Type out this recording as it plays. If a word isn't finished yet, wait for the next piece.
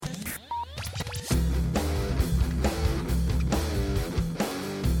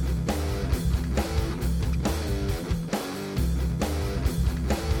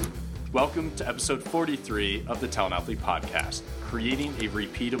Welcome to episode 43 of the Talent Athlete Podcast, creating a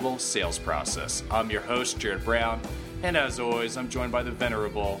repeatable sales process. I'm your host, Jared Brown, and as always, I'm joined by the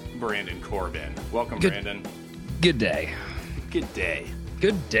venerable Brandon Corbin. Welcome, Brandon. Good day. Good day.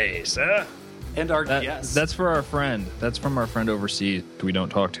 Good day, sir. And our guest. That's for our friend. That's from our friend overseas we don't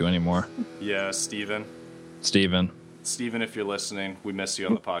talk to anymore. Yeah, Steven. Steven, if you're listening, we miss you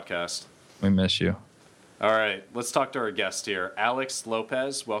on the podcast. we miss you. All right, let's talk to our guest here. Alex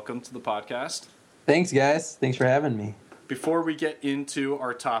Lopez, welcome to the podcast. Thanks, guys. Thanks for having me. Before we get into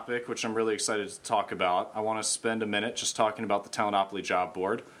our topic, which I'm really excited to talk about, I want to spend a minute just talking about the Talanopoly job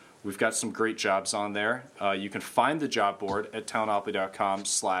board. We've got some great jobs on there. You can find the job board at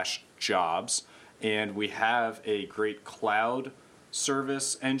talanopoly.com/jobs. And we have a great cloud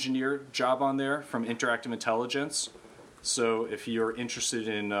service engineer job on there from Interactive Intelligence. So if you're interested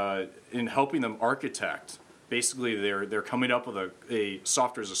in helping them architect, basically they're coming up with a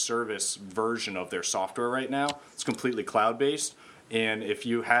software as a service version of their software right now. It's completely cloud-based. And if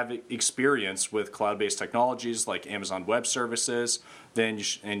you have experience with cloud-based technologies like Amazon Web Services, then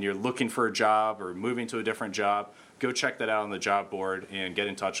and you're looking for a job or moving to a different job, go check that out on the job board and get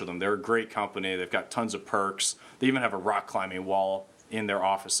in touch with them. They're a great company. They've got tons of perks. They even have a rock climbing wall in their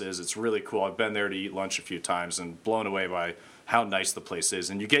offices. It's really cool. I've been there to eat lunch a few times and blown away by how nice the place is.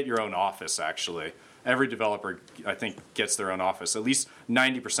 And you get your own office, actually. Every developer, I think, gets their own office. At least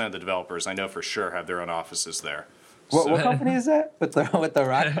 90% of the developers, I know for sure, have their own offices there. What company is that with the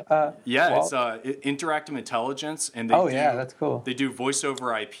rock? Yeah, wall? it's Interactive Intelligence, and that's cool. They do voice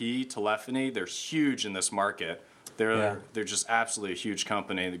over IP telephony. They're huge in this market. They're just absolutely a huge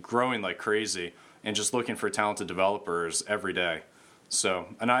company. They're growing like crazy, and just looking for talented developers every day. So,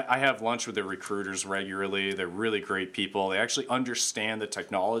 and I have lunch with the recruiters regularly. They're really great people. They actually understand the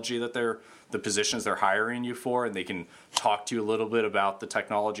technology that the positions they're hiring you for, and they can talk to you a little bit about the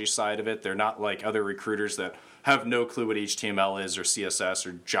technology side of it. They're not like other recruiters that have no clue what HTML is or CSS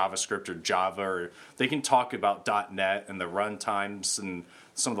or JavaScript or Java. Or they can talk about .NET and the runtimes and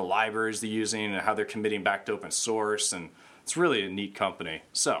some of the libraries they're using and how they're committing back to open source. And it's really a neat company.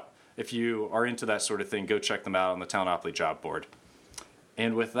 So if you are into that sort of thing, go check them out on the Talanopoly job board.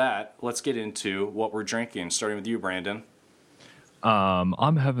 And with that, let's get into what we're drinking, starting with you, Brandon.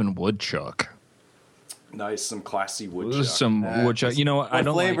 I'm having woodchuck. Nice, some classy woodchuck. Some woodchuck. You know what? I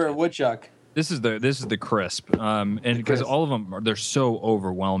don't flavor like of woodchuck. This is the crisp. And because all of them they're so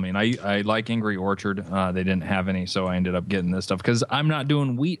overwhelming. I like Angry Orchard. They didn't have any, so I ended up getting this stuff because I'm not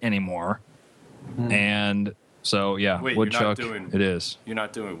doing wheat anymore. And so Wait, woodchuck. It is. You're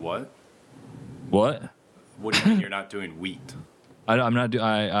not doing what? What? What do you mean you're not doing wheat? I'm not.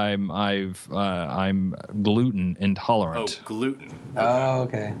 I'm gluten intolerant. Oh, gluten. Okay. Oh,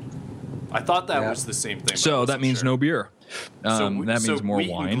 okay. I thought that was the same thing. So that means no beer. That means more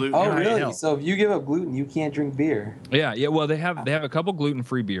wine. Oh, really? So if you give up gluten, you can't drink beer. Yeah. Well, they have a couple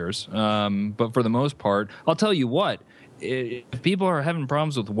gluten-free beers, but for the most part, I'll tell you what. If people are having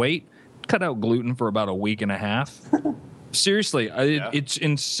problems with weight, cut out gluten for about a week and a half. Seriously, it's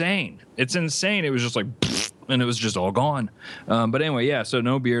insane. It's insane. It was just like, and it was just all gone. But anyway, yeah. So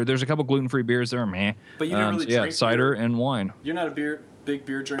no beer. There's a couple gluten-free beers there, man. But you don't really drink cider beer. And wine. You're not a big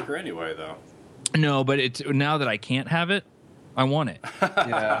beer drinker anyway, though. No, but it's now that I can't have it, I want it.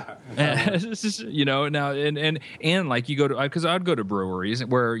 Yeah. Now and like you go to, because I'd go to breweries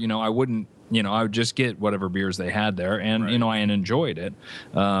where I wouldn't, I would just get whatever beers they had there, and right. I enjoyed it.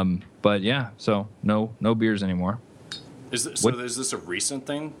 But yeah, so no beers anymore. Is this a recent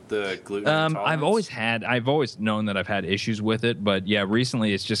thing, the gluten intolerance? I've always known that I've had issues with it, but yeah,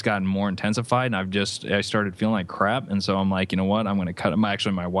 recently it's just gotten more intensified, and I started feeling like crap, and so I'm like, you know what, I'm going to cut it.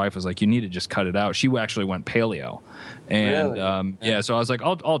 Actually, my wife was like, you need to just cut it out. She actually went paleo, and really? So I was like,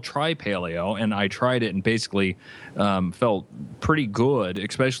 I'll try paleo, and I tried it, and basically felt pretty good,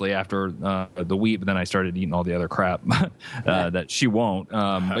 especially after the wheat, but then I started eating all the other crap that she won't.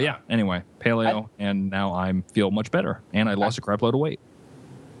 But yeah, anyway, paleo, and now I feel much better. And I lost a crap load of weight.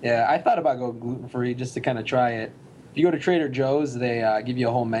 Yeah, I thought about going gluten-free just to kind of try it. If you go to Trader Joe's, they give you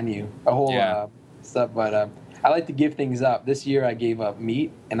a whole menu, stuff. But I like to give things up. This year I gave up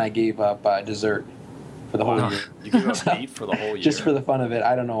meat and I gave up dessert for the whole year. You gave up meat for the whole year? Just for the fun of it.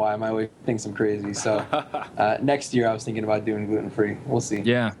 I don't know why. My wife thinks I'm crazy. So next year I was thinking about doing gluten-free. We'll see.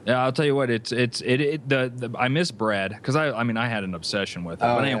 Yeah. I'll tell you what. I miss bread because I had an obsession with it.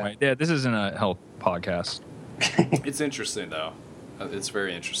 But anyway, this isn't a health podcast. It's interesting, though. It's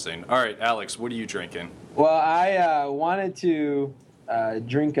very interesting. All right, Alex, what are you drinking? Well, I wanted to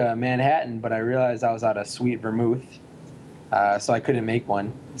drink a Manhattan, but I realized I was out of sweet vermouth, so I couldn't make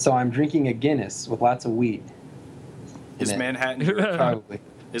one. So I'm drinking a Guinness with lots of wheat. Is Manhattan probably?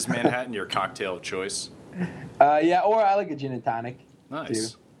 Is Manhattan your cocktail of choice? Yeah, or I like a gin and tonic.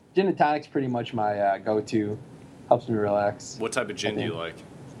 Nice. Too. Gin and tonic's pretty much my go-to. Helps me relax. What type of gin do you like?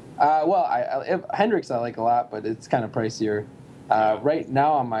 Well, Hendrix I like a lot, but it's kind of pricier. Right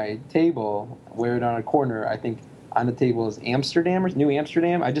now on my table, we're on a corner, I think on the table is New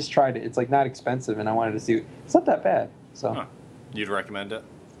Amsterdam. I just tried it. It's like not expensive, and I wanted to see. It's not that bad. So. Huh. You'd recommend it?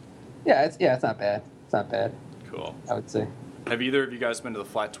 Yeah, it's not bad. It's not bad. Cool. I would say. Have either of you guys been to the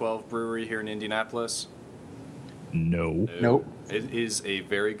Flat 12 Brewery here in Indianapolis? No. Nope. It is a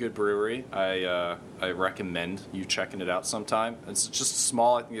very good brewery. I recommend you checking it out sometime. It's just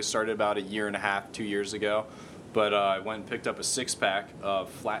small. I think it started about 1.5 years, 2 years ago. But I went and picked up a 6-pack of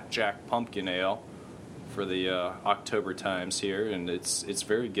Flat Jack Pumpkin Ale for the October times here, and it's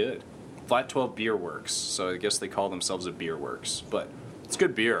very good. Flat 12 Beer Works, so I guess they call themselves a Beer Works, but it's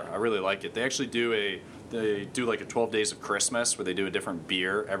good beer. I really like it. They actually do like a 12 Days of Christmas where they do a different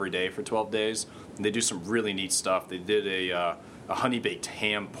beer every day for 12 days, and they do some really neat stuff. They did a honey baked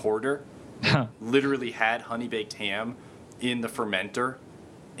ham porter. Literally had honey baked ham in the fermenter,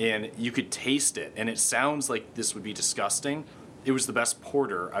 and you could taste it, and it sounds like this would be disgusting. It was the best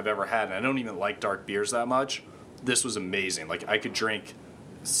porter I've ever had, and I don't even like dark beers that much. This was amazing. Like, I could drink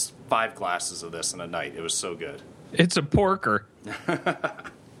 5 glasses of this in a night. It was so good. It's a porker.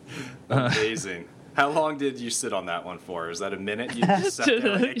 Amazing. How long did you sit on that one for? Is that a minute? You just sat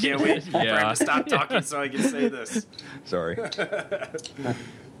there like, I can't wait for him to stop talking so I can say this. Sorry.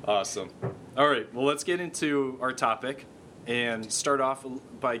 Awesome. All right, well, let's get into our topic and start off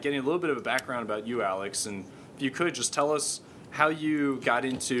by getting a little bit of a background about you, Alex. And if you could, just tell us how you got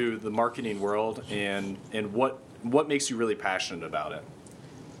into the marketing world and what makes you really passionate about it.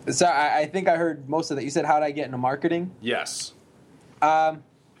 So I think I heard most of that. You said, how did I get into marketing? Yes.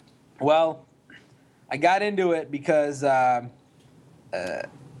 Well, I got into it because I had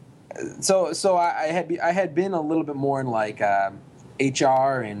been a little bit more in like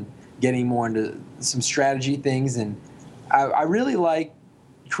HR and getting more into some strategy things, and I really like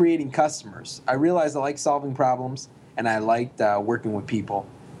creating customers. I realized I like solving problems, and I liked working with people,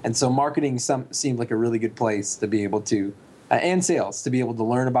 and so marketing seemed like a really good place to be able to, and sales, to be able to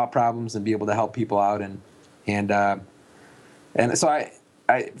learn about problems and be able to help people out, and so I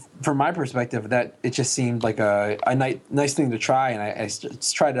from my perspective, that it just seemed like a nice thing to try, and I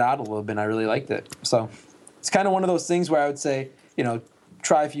just tried it out a little bit, and I really liked it. So it's kind of one of those things where I would say,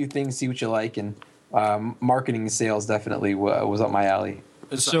 try a few things, see what you like, and marketing and sales definitely was up my alley.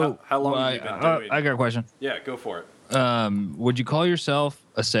 So how long have you been doing? I got a question. Yeah, go for it. Would you call yourself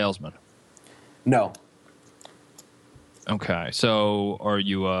a salesman? No. Okay, so are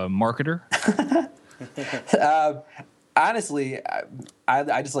you a marketer? Honestly,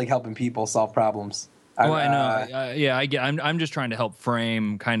 I just like helping people solve problems. I know. Yeah, I get. I'm just trying to help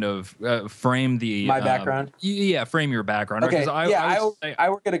frame the my background. Yeah, frame your background. Okay. Right? I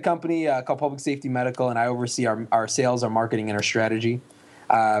work at a company called Public Safety Medical, and I oversee our sales, our marketing, and our strategy.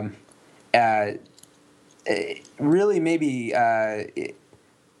 Really, maybe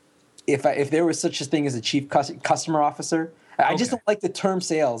if there was such a thing as a chief customer officer. I just don't like the term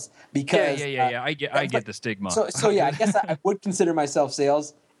sales because I get the stigma. So yeah, I guess I would consider myself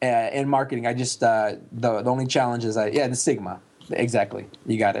sales and marketing. I just the only challenge is the stigma. Exactly,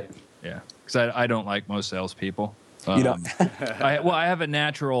 you got it. Yeah, because I don't like most salespeople. You don't. I have a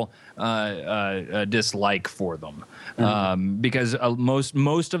natural dislike for them because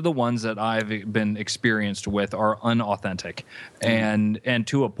most of the ones that I've been experienced with are unauthentic and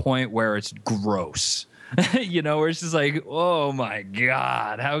to a point where it's gross. Where it's just like, oh my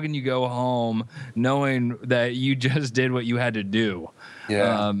God, how can you go home knowing that you just did what you had to do?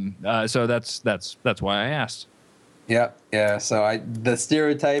 Yeah. So that's why I asked. Yeah. So the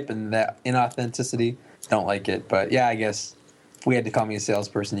stereotype and that inauthenticity, don't like it. But yeah, I guess if we had to call me a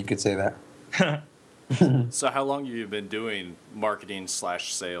salesperson, you could say that. So how long have you been doing marketing /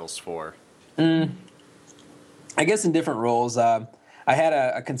 sales for? I guess in different roles. I had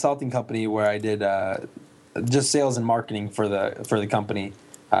a consulting company where I did just sales and marketing for the company.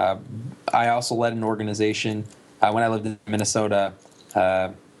 I also led an organization when I lived in Minnesota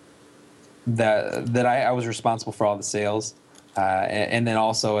that I was responsible for all the sales, and then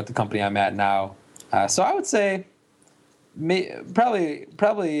also at the company I'm at now. So I would say probably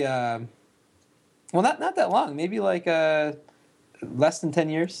well, not that long. Maybe like less than 10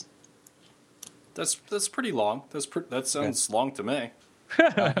 years. That's pretty long. That sounds long to me.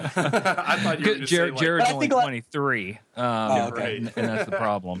 I thought you were going to say Jared's only 23. Okay. and that's the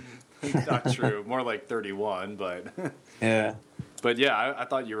problem. Not true. More like 31, but yeah. But yeah, I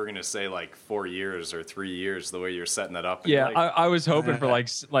thought you were gonna say like 4 years or 3 years, the way you're setting that up. And Yeah, like, I was hoping for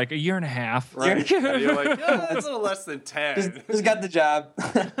like a year and a half. right? And you're like, yeah, that's a little less than 10. Just got the job.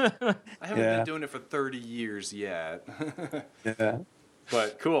 I haven't Yeah. been doing it for 30 years yet. Yeah.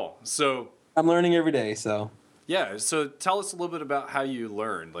 But cool. So I'm learning every day, so. yeah, so tell us a little bit about how you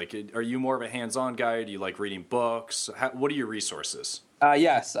learn. Like, are you more of a hands-on guy? Do you like reading books? What are your resources?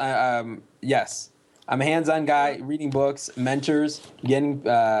 Yes. Yes. I'm a hands-on guy, reading books, mentors, getting,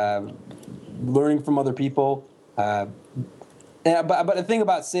 learning from other people. But the thing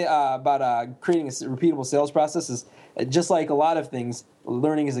about creating a repeatable sales process is just like a lot of things.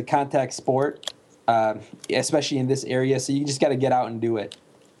 Learning is a contact sport, especially in this area. So you just got to get out and do it.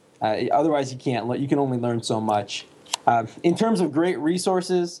 Otherwise, you can't. You can only learn so much. In terms of great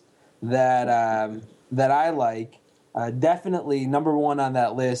resources that I like, definitely number one on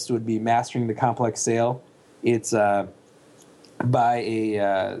that list would be Mastering the Complex Sale. It's by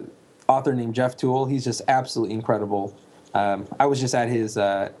a author named Jeff Toole. He's just absolutely incredible. I was just at his.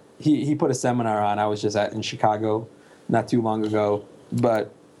 He put a seminar on. I was just in Chicago not too long ago,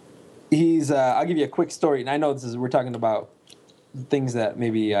 but he's. I'll give you a quick story, and I know we're talking about things that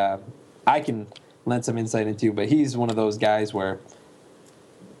maybe I can lend some insight into, but he's one of those guys where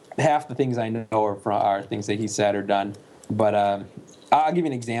half the things I know are things that he said or done. But I'll give you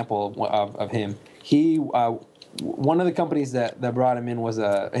an example of him. He one of the companies that brought him in was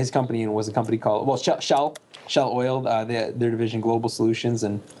his company, and was a company called Shell Oil, their division Global Solutions.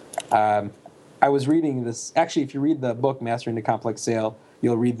 And I was reading this. Actually, if you read the book Mastering the Complex Sale,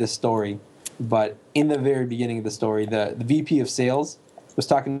 you'll read this story. But in the very beginning of the story, the VP of Sales was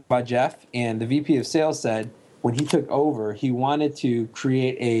talking about Jeff, and the VP of Sales said when he took over, he wanted to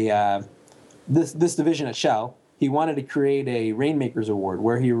create this division at Shell. He wanted to create a Rainmakers Award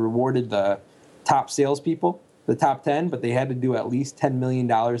where he rewarded the top salespeople, the top 10, but they had to do at least $10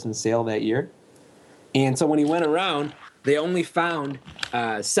 million in sale that year. And so when he went around, they only found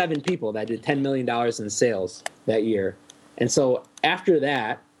 7 people that did $10 million in sales that year. And so after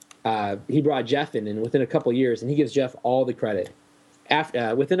that, he brought Jeff in, and within a couple of years, and he gives Jeff all the credit.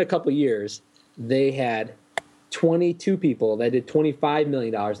 Within a couple of years, they had 22 people that did $25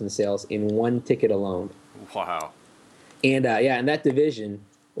 million in sales in one ticket alone. Wow. And and that division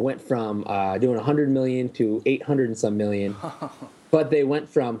went from doing 100 million to 800 and some million, but they went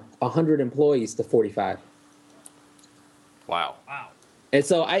from 100 employees to 45. Wow. And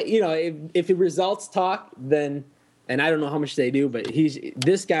so if the results talk, then, and I don't know how much they do, but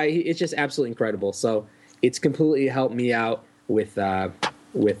this guy. It's just absolutely incredible. So it's completely helped me out with the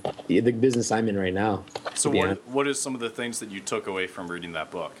business I'm in right now. So what is some of the things that you took away from reading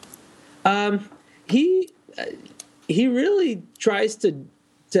that book? He really tries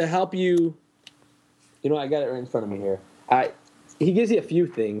to help you. You know, I got it right in front of me here. He gives you a few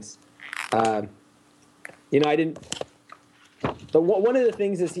things. I didn't. But one of the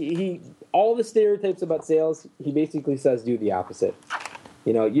things is he all the stereotypes about sales. He basically says do the opposite.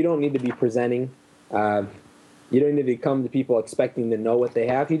 You know, you don't need to be presenting. You don't need to come to people expecting to know what they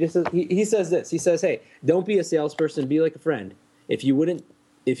have. He just says he says this. He says, "Hey, don't be a salesperson. Be like a friend. If you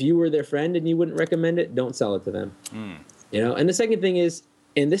were their friend and you wouldn't recommend it, don't sell it to them." You know. And the second thing is,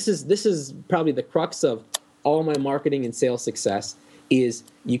 and this is probably the crux of all my marketing and sales success, is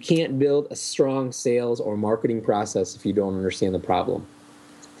you can't build a strong sales or marketing process if you don't understand the problem.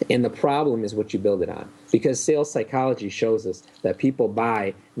 And the problem is what you build it on. Because sales psychology shows us that people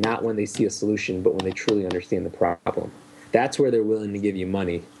buy not when they see a solution, but when they truly understand the problem. That's where they're willing to give you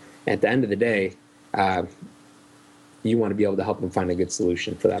money. At the end of the day, you want to be able to help them find a good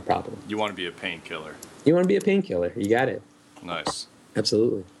solution for that problem. You want to be a painkiller. You want to be a painkiller. You got it. Nice.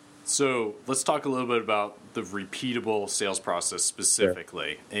 Absolutely. So let's talk a little bit about the repeatable sales process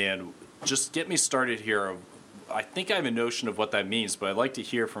specifically. Sure. And just get me started here. I think I have a notion of what that means, but I'd like to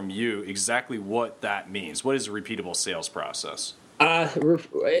hear from you exactly what that means. What is a repeatable sales process?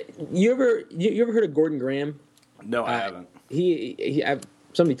 You ever heard of Gordon Graham? No, I haven't.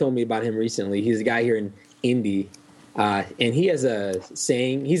 Somebody told me about him recently. He's a guy here in Indy, and he has a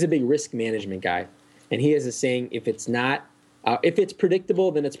saying. He's a big risk management guy, and he has a saying: if it's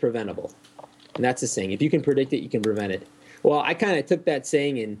predictable, then it's preventable. And that's the saying. If you can predict it, you can prevent it. Well, I kind of took that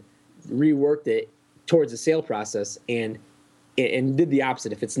saying and reworked it towards the sale process and did the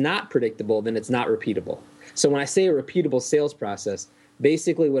opposite. If it's not predictable, then it's not repeatable. So when I say a repeatable sales process,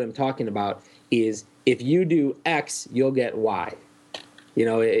 basically what I'm talking about is if you do X, you'll get Y. You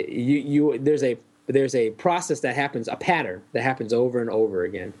know, there's a process that happens, a pattern that happens over and over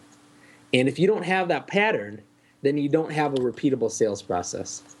again. And if you don't have that pattern, then you don't have a repeatable sales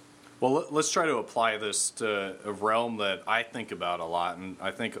process. Well, let's try to apply this to a realm that I think about a lot, and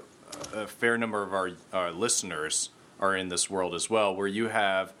I think a fair number of our listeners are in this world as well, where you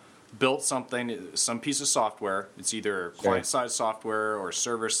have built something, some piece of software. It's either client-side software or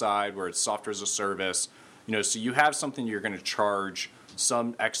server-side, where it's software as a service. So you have something you're going to charge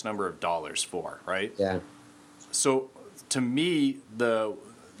some X number of dollars for, right? Yeah. So to me, the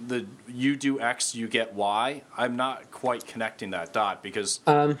you do X, you get Y. I'm not quite connecting that dot because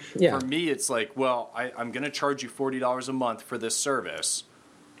for me, it's like, well, I'm going to charge you $40 a month for this service,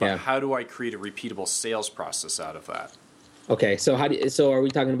 but how do I create a repeatable sales process out of that? Okay, so so are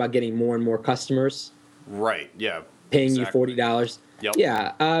we talking about getting more and more customers? Right. Yeah. Paying you $40? Yep.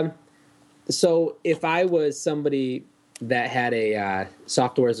 Yeah. So if I was somebody that had a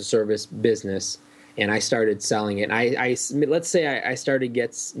software as a service business, and I started selling it, let's say I started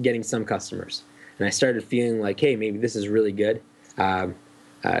getting some customers, and I started feeling like, hey, maybe this is really good.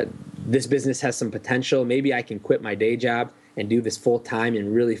 This business has some potential. Maybe I can quit my day job and do this full time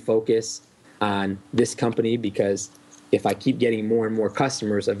and really focus on this company, because if I keep getting more and more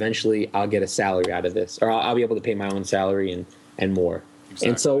customers, eventually I'll get a salary out of this, or I'll be able to pay my own salary and more. Exactly.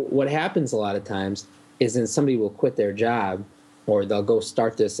 And so what happens a lot of times is then somebody will quit their job, or they'll go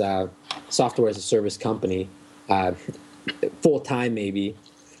start this software as a service company full time maybe,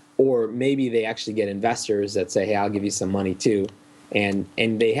 or maybe they actually get investors that say, hey, I'll give you some money too. And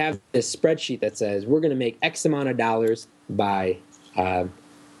they have this spreadsheet that says, we're going to make X amount of dollars by by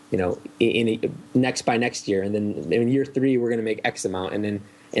next year, and then in year 3 we're going to make X amount,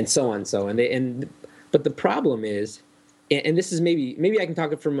 and so on. But the problem is, and this is maybe I can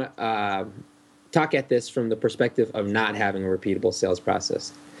talk at this from the perspective of not having a repeatable sales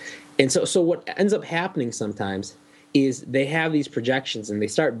process. And so what ends up happening sometimes is they have these projections and they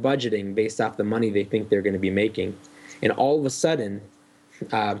start budgeting based off the money they think they're going to be making, and all of a sudden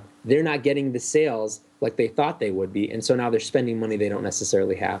they're not getting the sales like they thought they would be, and so now they're spending money they don't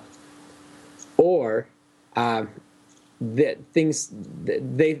necessarily have. Or they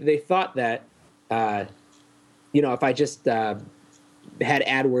thought that if I just had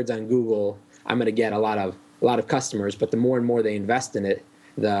AdWords on Google, I'm going to get a lot of customers. But the more and more they invest in it,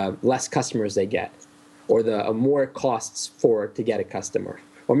 the less customers they get, or the more it costs to get a customer.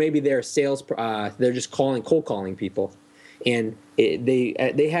 Or maybe they're they're just cold calling people, and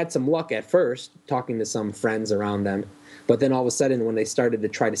they had some luck at first talking to some friends around them, but then all of a sudden when they started to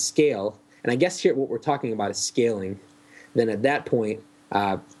try to scale, and I guess here what we're talking about is scaling, then at that point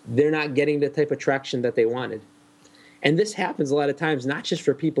they're not getting the type of traction that they wanted. And this happens a lot of times, not just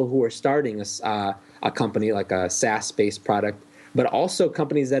for people who are starting a company like a SaaS-based product, but also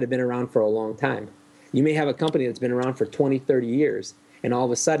companies that have been around for a long time. You may have a company that's been around for 20, 30 years, and all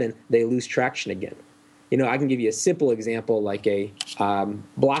of a sudden they lose traction again. I can give you a simple example, like a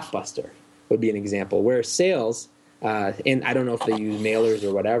Blockbuster would be an example, where sales, and I don't know if they use mailers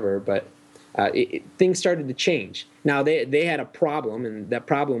or whatever, but things started to change. Now, they had a problem, and that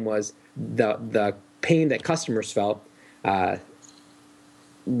problem was the pain that customers felt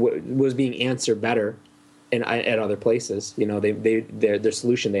was being answered better at other places. Their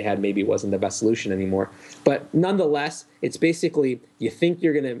solution they had maybe wasn't the best solution anymore. But nonetheless, it's basically you think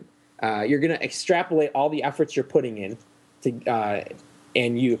you're gonna extrapolate all the efforts you're putting in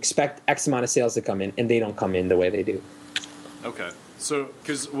and you expect X amount of sales to come in, and they don't come in the way they do. Okay, so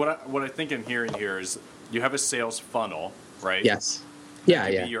because what I think I'm hearing here is you have a sales funnel, right? Yes. It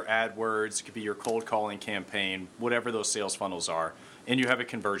could be your AdWords, it could be your cold calling campaign, whatever those sales funnels are, and you have a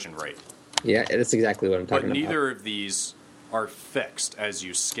conversion rate. Yeah, that's exactly what I'm talking about. But neither of these are fixed as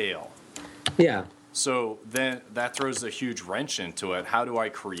you scale. Yeah. So then that throws a huge wrench into it. How do I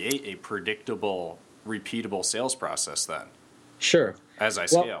create a predictable, repeatable sales process then? Sure. As I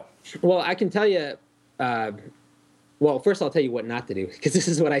scale. Well, I can tell you, first I'll tell you what not to do, because this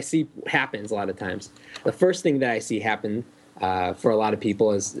is what I see happens a lot of times. The first thing that I see happen for a lot of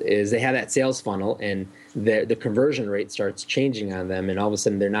people is they have that sales funnel, and the conversion rate starts changing on them, and all of a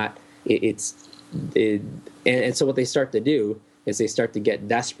sudden they're not. And so what they start to do is they start to get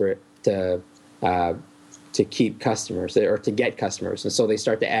desperate to keep customers or to get customers, and so they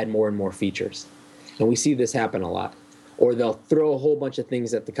start to add more and more features, and we see this happen a lot. Or they'll throw a whole bunch of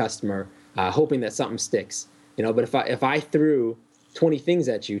things at the customer, hoping that something sticks. But if I threw 20 things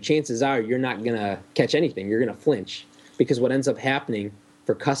at you, chances are you're not gonna catch anything. You're gonna flinch, because what ends up happening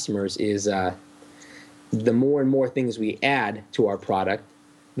for customers is the more and more things we add to our product,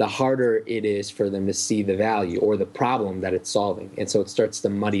 the harder it is for them to see the value or the problem that it's solving. And so it starts to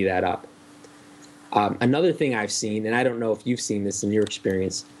muddy that up. Another thing I've seen, and I don't know if you've seen this in your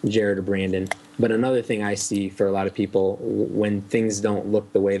experience, Jared or Brandon, but another thing I see for a lot of people when things don't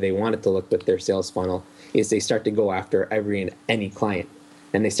look the way they want it to look with their sales funnel is they start to go after every and any client,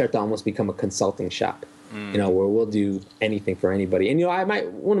 and they start to almost become a consulting shop. Where we'll do anything for anybody. And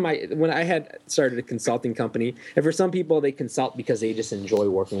when I had started a consulting company, and for some people they consult because they just enjoy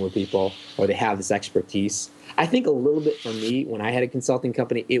working with people or they have this expertise. I think a little bit for me when I had a consulting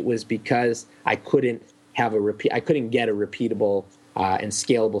company, it was because I couldn't get a repeatable and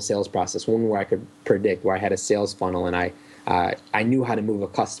scalable sales process, one where I could predict, where I had a sales funnel and I knew how to move a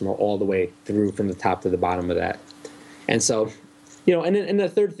customer all the way through from the top to the bottom of that. And so, and the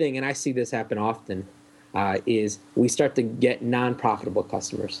third thing, and I see this happen often, is we start to get non-profitable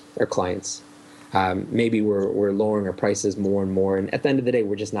customers or clients. Maybe we're lowering our prices more and more, and at the end of the day,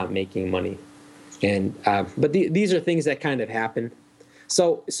 we're just not making money. And but these are things that kind of happen.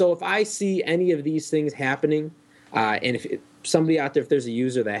 So if I see any of these things happening, and if somebody out there, if there's a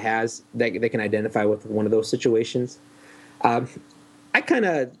user that they can identify with one of those situations, I kind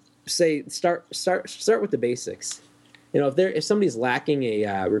of say start with the basics. If somebody's lacking a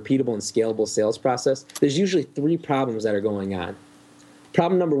repeatable and scalable sales process, there's usually 3 problems that are going on.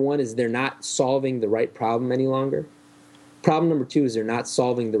 Problem number 1 is they're not solving the right problem any longer. Problem number 2 is they're not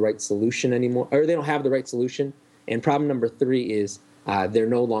solving the right solution anymore, or they don't have the right solution. And problem number 3 is they're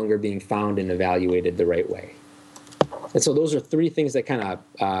no longer being found and evaluated the right way. And so those are 3 things that kind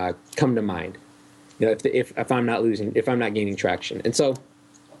of come to mind. If I'm not gaining traction, and so.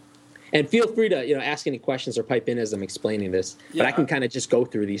 And feel free to ask any questions or pipe in as I'm explaining this. Yeah, but I can kind of just go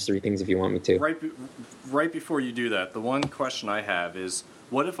through these 3 things if you want me to. Right before you do that, the one question I have is,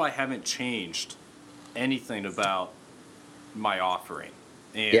 what if I haven't changed anything about my offering?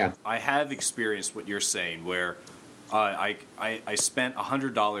 And I have experienced what you're saying, where I spent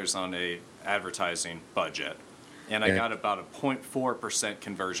 $100 on a advertising budget, and I got about a 0.4%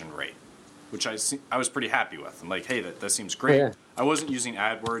 conversion rate, which I was pretty happy with. I'm like, hey, that seems great. Oh, yeah. I wasn't using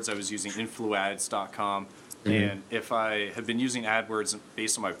AdWords. I was using Influads.com. Mm-hmm. And if I had been using AdWords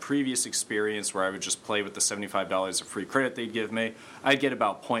based on my previous experience where I would just play with the $75 of free credit they'd give me, I'd get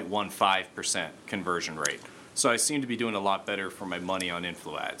about 0.15% conversion rate. So I seem to be doing a lot better for my money on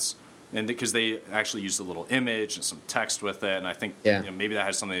Influads. And because they actually used a little image and some text with it, and I think maybe that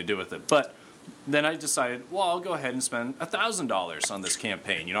has something to do with it. But then I decided, well, I'll go ahead and spend $1,000 on this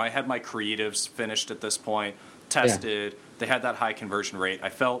campaign. I had my creatives finished at this point, tested. Yeah. They had that high conversion rate. I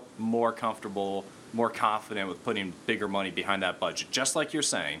felt more comfortable, more confident with putting bigger money behind that budget, just like you're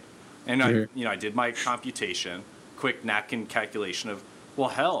saying. And I did my computation, quick napkin calculation of, well,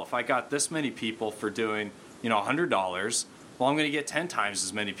 hell, if I got this many people for doing, $100, well, I'm going to get 10 times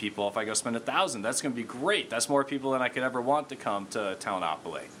as many people if I go spend $1,000. That's going to be great. That's more people than I could ever want to come to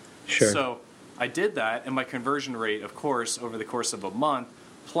Talenopoly. Sure. So I did that, and my conversion rate, of course, over the course of a month,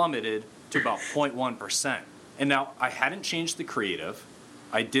 plummeted to about 0.1%. And now I hadn't changed the creative.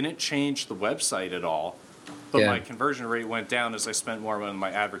 I didn't change the website at all, but my conversion rate went down as I spent more on my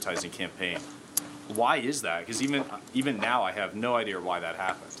advertising campaign. Why is that? Because even now I have no idea why that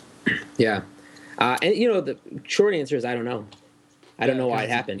happened. Yeah. And the short answer is I don't know. I don't know why it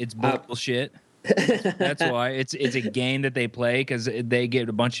happened. It's bullshit. That's why it's a game that they play because they get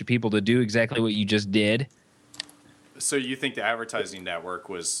a bunch of people to do exactly what you just did. So you think the advertising network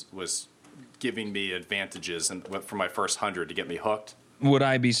was giving me advantages and for my first 100 to get me hooked? Would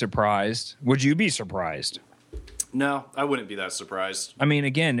I be surprised? Would you be surprised? No, I wouldn't be that surprised. I mean,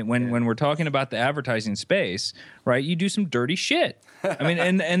 again, when we're talking about the advertising space, right, you do some dirty shit. I mean,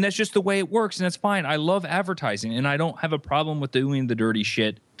 and that's just the way it works, and that's fine. I love advertising, and I don't have a problem with doing the dirty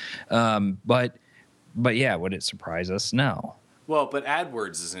shit. But yeah, would it surprise us? No. Well, but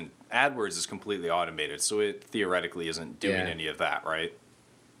AdWords is completely automated, so it theoretically isn't doing any of that, right?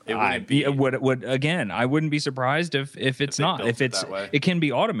 It wouldn't be. Would again? I wouldn't be surprised if it's not. If it can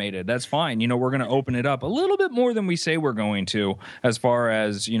be automated, that's fine. We're going to open it up a little bit more than we say we're going to, as far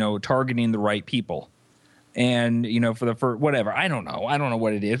as targeting the right people. And for whatever, I don't know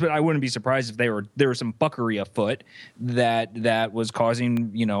what it is, but I wouldn't be surprised if there was some fuckery afoot that was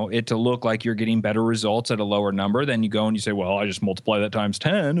causing it to look like you're getting better results at a lower number. Then you go and you say, well, I just multiply that times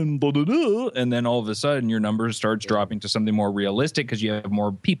 10 and blah, blah, blah, and then all of a sudden your number starts dropping to something more realistic because you have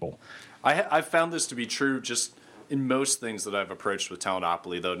more people. I've found this to be true just in most things that I've approached with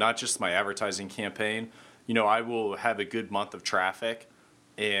Talenopoly, though, not just my advertising campaign. I will have a good month of traffic.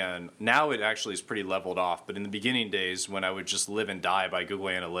 And now it actually is pretty leveled off. But in the beginning days when I would just live and die by Google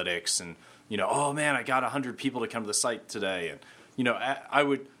Analytics and, oh, man, I got 100 people to come to the site today. And, I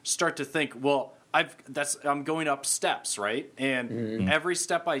would start to think, well, I'm going up steps, right? And every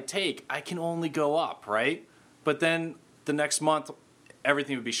step I take, I can only go up, right? But then the next month,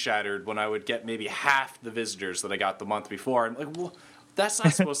 everything would be shattered when I would get maybe half the visitors that I got the month before. I'm like, well, that's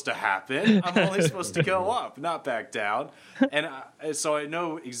not supposed to happen. I'm only supposed to go up, not back down. And so I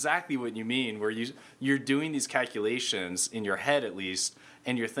know exactly what you mean, where you're doing these calculations in your head at least,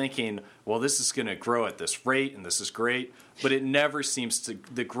 and you're thinking, well, this is going to grow at this rate, and this is great. But it never seems to,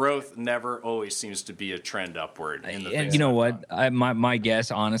 the growth never always seems to be a trend upward. In the and you know what? My guess,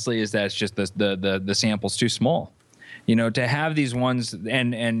 honestly, is that it's just the sample's too small. You know, to have these ones,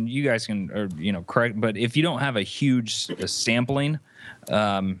 and you guys can, or, you know, correct, but if you don't have a huge sampling,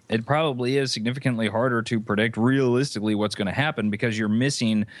 it probably is significantly harder to predict realistically what's going to happen, because you're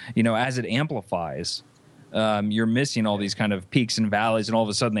missing, you know, as it amplifies, you're missing all these kind of peaks and valleys, and all of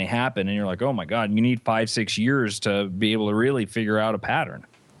a sudden they happen, and you're like, oh my God, you need 5-6 years to be able to really figure out a pattern.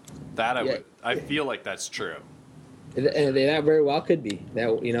 I feel like that's true. That very well could be.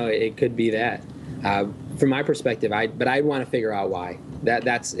 That, you know, it could be that. From my perspective, I want to figure out why.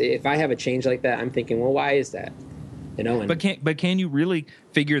 That's if I have a change like that, I'm thinking, well, why is that? You know, but can you really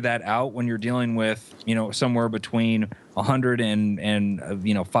figure that out when you're dealing with, you know, somewhere between 100 and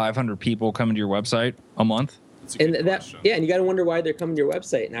you know, 500 people coming to your website a month? And you got to wonder why they're coming to your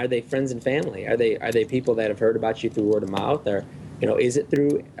website. And are they friends and family? Are they people that have heard about you through word of mouth, or, you know, is it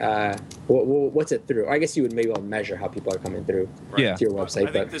through what's it through? I guess you would maybe able to measure how people are coming through to your website.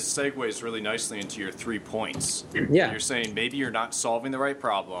 I think this segues really nicely into your 3 points. Yeah, you're saying maybe you're not solving the right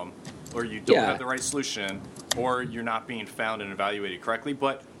problem, or you don't have the right solution, or you're not being found and evaluated correctly.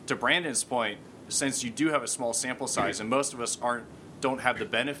 But to Brandon's point, since you do have a small sample size, and most of us don't have the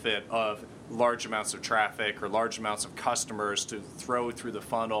benefit of large amounts of traffic or large amounts of customers to throw through the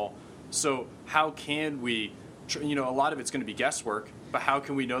funnel, so how can we? You know, a lot of it's going to be guesswork, but how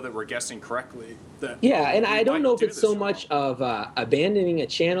can we know that we're guessing correctly? And I don't know if it's so much of abandoning a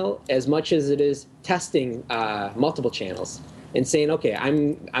channel as much as it is testing multiple channels and saying, okay,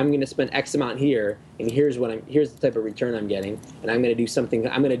 I'm going to spend X amount here, and here's the type of return I'm getting, and I'm going to do something.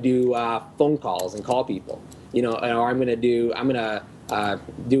 I'm going to do phone calls and call people, you know, or I'm going to do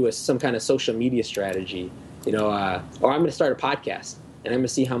some kind of social media strategy, you know, or I'm going to start a podcast, and I'm going to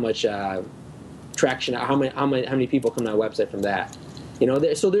see how much traction, how many people come to my website from that, you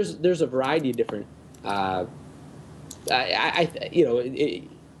know. So there's a variety of different. I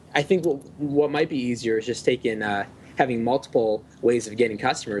think what might be easier is just taking having multiple ways of getting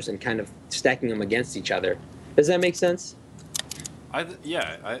customers and kind of stacking them against each other. Does that make sense? I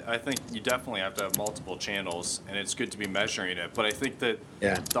think you definitely have to have multiple channels, and it's good to be measuring it. But I think that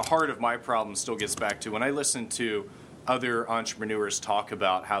the heart of my problem still gets back to when I listen to other entrepreneurs talk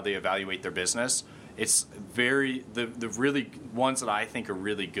about how they evaluate their business. It's the really ones that I think are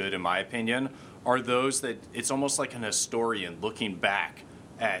really good, in my opinion, are those that it's almost like an historian looking back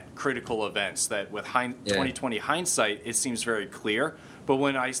at critical events that with 2020 hindsight, it seems very clear. But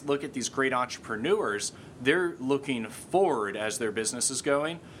when I look at these great entrepreneurs, they're looking forward as their business is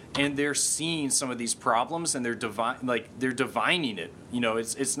going, and they're seeing some of these problems, and they're divining it. You know,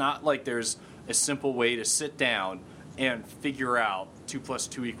 it's not like there's a simple way to sit down and figure out 2 +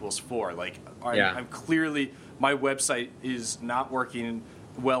 2 = 4. Like, I'm clearly, my website is not working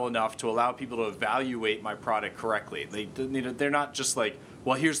well enough to allow people to evaluate my product correctly. They're not just like,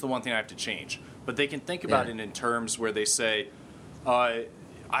 well, here's the one thing I have to change. But they can think about it in terms where they say,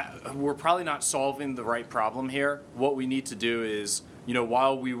 we're probably not solving the right problem here. What we need to do is, you know,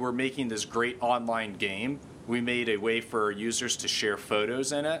 while we were making this great online game, we made a way for users to share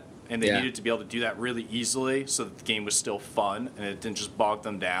photos in it. And they needed to be able to do that really easily so that the game was still fun and it didn't just bog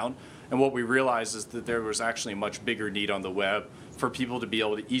them down. And what we realized is that there was actually a much bigger need on the web for people to be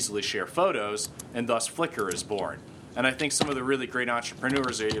able to easily share photos, and thus Flickr is born. And I think some of the really great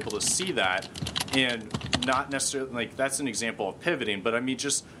entrepreneurs are able to see that, and not necessarily, like, that's an example of pivoting, but I mean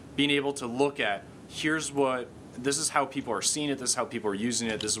just being able to look at, this is how people are seeing it, this is how people are using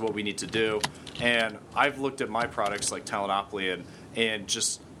it, this is what we need to do. And I've looked at my products like Talanopoly and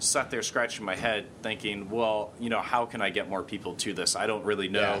just sat there scratching my head thinking, well, you know, how can I get more people to this? I don't really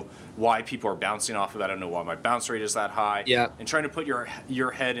know why people are bouncing off of it. I don't know why my bounce rate is that high. Yeah. And trying to put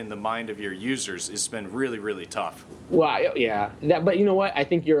your head in the mind of your users has been really, really tough. Well, yeah. But you know what? I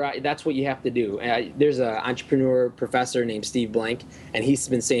think you're right. That's what you have to do. There's an entrepreneur professor named Steve Blank, and he's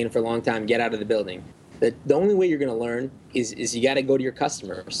been saying for a long time, get out of the building. The only way you're going to learn is you got to go to your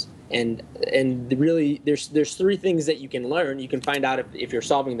customers. And really, there's 3 things that you can learn. You can find out if you're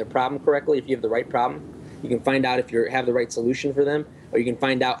solving the problem correctly, if you have the right problem. You can find out if you have the right solution for them, or you can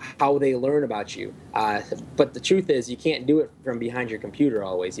find out how they learn about you. But the truth is, you can't do it from behind your computer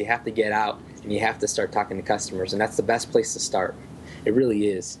always. You have to get out and you have to start talking to customers, and that's the best place to start. It really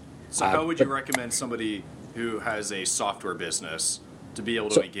is. So how would you recommend somebody who has a software business to be able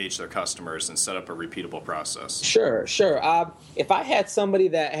to engage their customers and set up a repeatable process? Sure. If I had somebody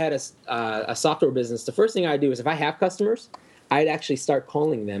that had a software business, the first thing I'd do is if I have customers, I'd actually start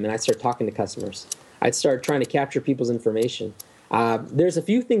calling them and I'd start talking to customers. I'd start trying to capture people's information. There's a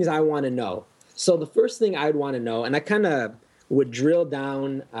few things I want to know. So the first thing I'd want to know, and I kind of would drill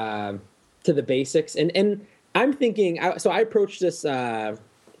down to the basics. And I'm thinking, so I approach this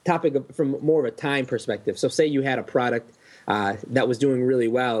topic from more of a time perspective. So say you had a product that was doing really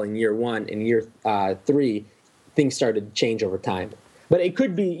well in year 1. In year 3, things started to change over time. But it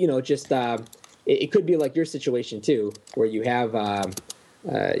could be, it could be like your situation too, where you have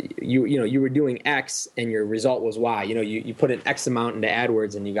you were doing X and your result was Y. You put in X amount into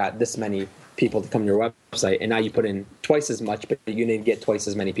AdWords and you got this many people to come to your website, and now you put in twice as much, but you didn't get twice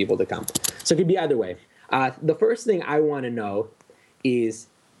as many people to come. So it could be either way. The first thing I want to know is,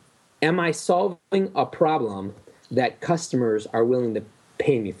 am I solving a problem that customers are willing to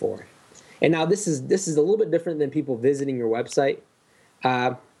pay me for? And now this is a little bit different than people visiting your website.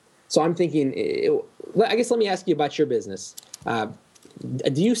 So I'm thinking, I guess let me ask you about your business.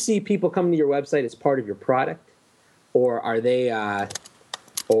 Do you see people coming to your website as part of your product, or are they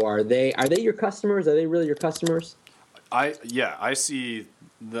your customers? Are they really your customers? I see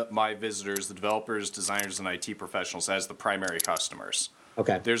my visitors, the developers, designers, and IT professionals as the primary customers.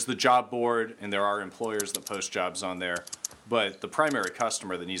 Okay. There's the job board, and there are employers that post jobs on there. But the primary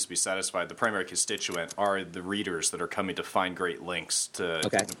customer that needs to be satisfied, the primary constituent, are the readers that are coming to find great links to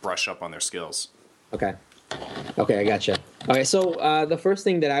brush up on their skills. Okay, I gotcha. Okay, so the first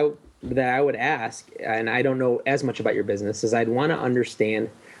thing that I would ask, and I don't know as much about your business, is I'd want to understand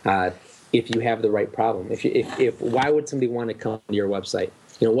if you have the right problem. If why would somebody want to come to your website?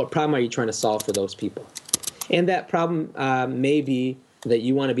 What problem are you trying to solve for those people? And that problem may be that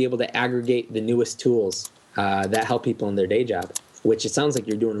you want to be able to aggregate the newest tools that help people in their day job, which it sounds like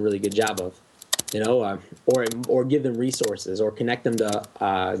you're doing a really good job of, or give them resources or connect them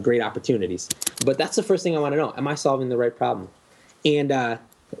to great opportunities. But that's the first thing I want to know. Am I solving the right problem? And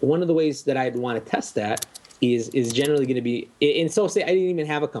one of the ways that I'd want to test that is generally going to be, and so say I didn't even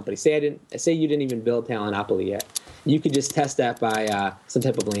have a company. Say you didn't even build Talentopoli yet. You could just test that by some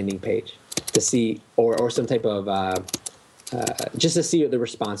type of landing page to see, or some type of just to see the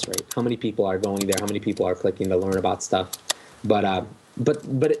response rate. How many people are going there? How many people are clicking to learn about stuff? But a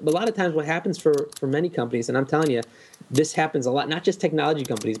lot of times what happens for many companies, and I'm telling you, this happens a lot, not just technology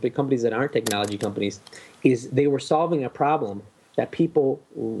companies, but companies that aren't technology companies, is they were solving a problem that people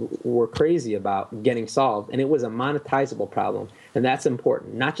were crazy about getting solved, and it was a monetizable problem. And that's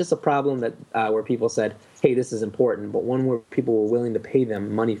important. Not just a problem that where people said, hey, this is important, but one where people were willing to pay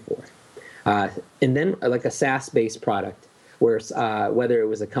them money for. And then like a SaaS-based product, where whether it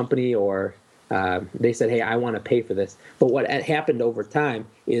was a company or they said, hey, I want to pay for this. But what happened over time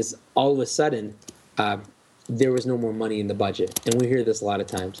is all of a sudden there was no more money in the budget. And we hear this a lot of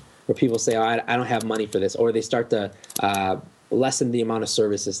times where people say, oh, I don't have money for this. Or they start to lessen the amount of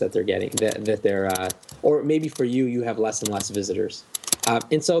services that they're getting, that they're, or maybe for you have less and less visitors.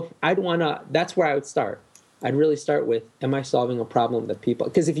 And so that's where I would start. I'd really start with, am I solving a problem that people,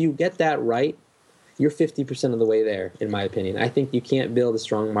 because if you get that right, you're 50% of the way there, in my opinion. I think you can't build a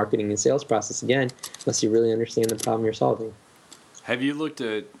strong marketing and sales process, again, unless you really understand the problem you're solving. Have you looked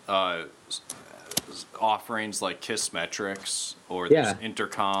at offerings like Kissmetrics or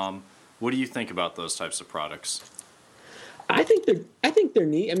Intercom? What do you think about those types of products? I think they're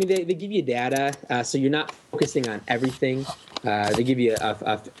neat. I mean, they give you data, so you're not focusing on everything. They give you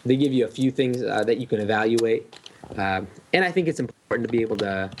a few things that you can evaluate, and I think it's important to be able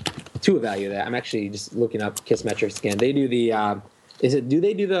to evaluate that. I'm actually just looking up Kissmetrics again. They do do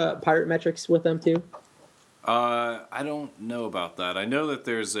they do the pirate metrics with them too? I don't know about that. I know that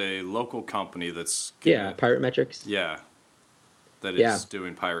there's a local company that's Pirate Metrics. That is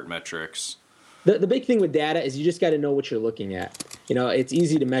doing pirate metrics. The big thing with data is you just got to know what you're looking at. It's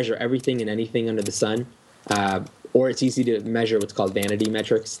easy to measure everything and anything under the sun, or it's easy to measure what's called vanity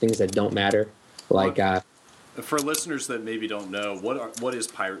metrics, things that don't matter. Like for listeners that maybe don't know, what is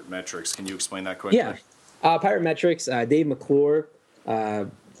pirate metrics? Can you explain that quickly? Yeah, pirate metrics. Dave McClure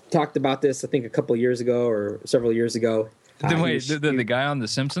talked about this, I think, a couple years ago or several years ago. The guy on The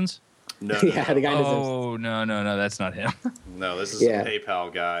Simpsons? No. The guy on The Simpsons. Oh, no, that's not him. No, this is a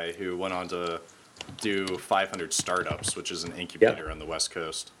PayPal guy who went on to do 500 Startups, which is an incubator on the West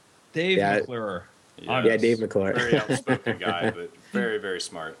Coast. Dave McClure. Yeah, Dave McClure. Very outspoken guy, but very, very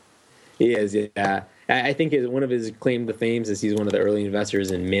smart. He is, yeah. I think one of his claim to fame is he's one of the early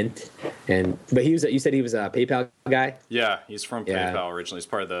investors in Mint, but you said he was a PayPal guy. Yeah, he's from PayPal originally. He's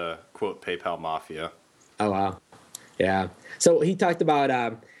part of the quote PayPal mafia. Oh wow, yeah. So he talked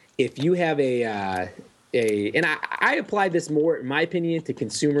about if you have and I applied this more, in my opinion, to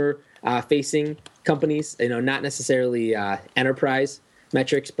consumer facing companies. Not necessarily enterprise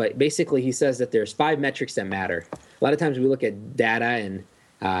metrics, but basically he says that there's 5 metrics that matter. A lot of times we look at data and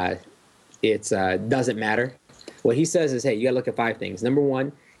it doesn't matter. What he says is, hey, you got to look at 5 things. Number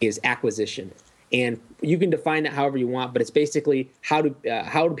 1 is acquisition, and you can define it however you want, but it's basically how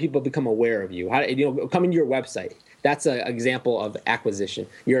do people become aware of you? How coming to your website? That's an example of acquisition.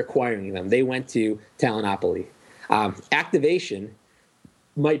 You're acquiring them. They went to Talanopoly. Activation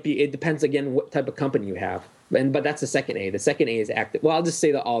might be. It depends again what type of company you have. But that's the second A. The second A is active. Well, I'll just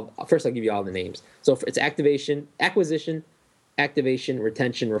say first I'll give you all the names. So it's activation, acquisition,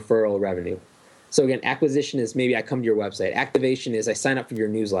 retention, referral, revenue. So again, acquisition is maybe I come to your website. Activation is I sign up for your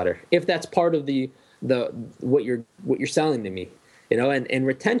newsletter. If that's part of the what you're selling to me, and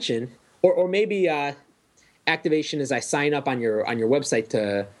retention or maybe activation is I sign up on your website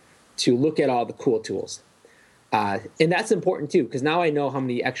to look at all the cool tools. And that's important too, because now I know how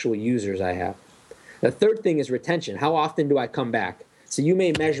many actual users I have. The third thing is retention. How often do I come back? So you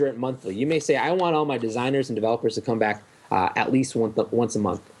may measure it monthly. You may say, I want all my designers and developers to come back at least once a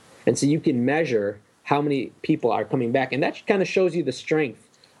month. And so you can measure how many people are coming back. And that kind of shows you the strength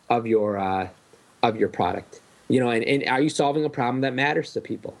of your product. And are you solving a problem that matters to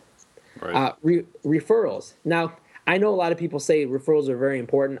people? Right. Referrals. Now, I know a lot of people say referrals are very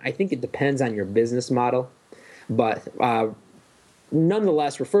important. I think it depends on your business model. But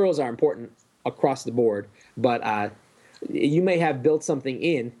nonetheless, referrals are important across the board, but you may have built something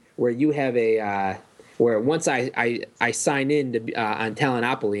in where you have where once I sign in to on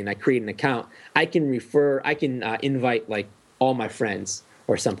Talanopoly and I create an account, I can invite like all my friends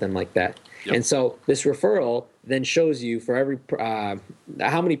or something like that. Yep. And so this referral then shows you for every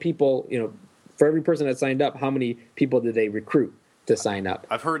how many people, for every person that signed up, how many people did they recruit to sign up?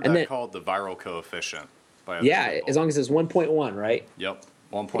 I've heard that called the viral coefficient. As long as it's 1.1, right? Yep,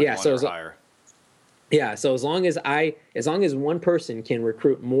 1.1 or higher. Yeah, so as long as one person can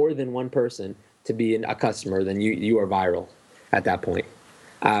recruit more than one person to be a customer, then you are viral at that point.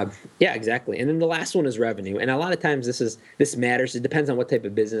 Yeah, exactly. And then the last one is revenue. And a lot of times this matters. It depends on what type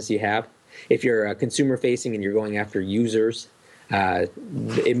of business you have. If you're consumer facing and you're going after users,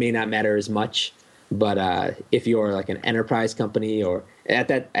 it may not matter as much. But if you're like an enterprise company, or at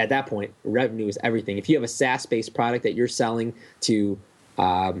that point, revenue is everything. If you have a SaaS-based product that you're selling to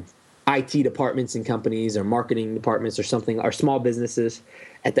IT departments and companies or marketing departments or something, or small businesses,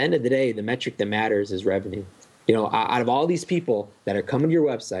 at the end of the day, the metric that matters is revenue. Out of all these people that are coming to your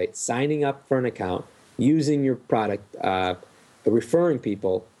website, signing up for an account, using your product, referring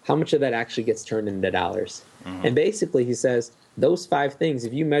people, how much of that actually gets turned into dollars? Mm-hmm. And basically, he says, those 5 things,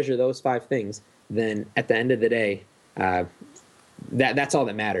 if you measure those 5 things, then at the end of the day, that's all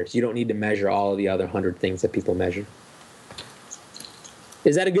that matters. You don't need to measure all of the other 100 things that people measure.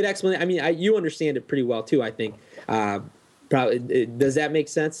 Is that a good explanation? I mean, you understand it pretty well too, I think. Probably, does that make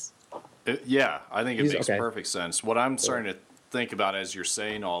sense? Yeah, I think it makes perfect sense. What I'm starting to think about as you're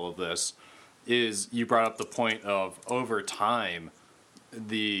saying all of this is you brought up the point of over time,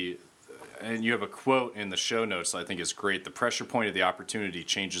 and you have a quote in the show notes that I think is great. The pressure point of the opportunity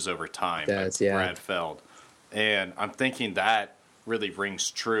changes over time. That's Brad Feld. And I'm thinking that really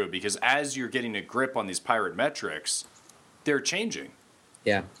rings true because as you're getting a grip on these pirate metrics, they're changing.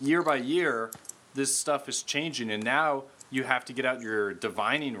 Yeah. Year by year, this stuff is changing, and now you have to get out your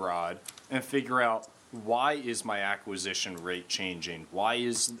divining rod and figure out, why is my acquisition rate changing?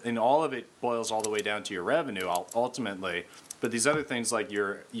 And all of it boils all the way down to your revenue ultimately. But these other things like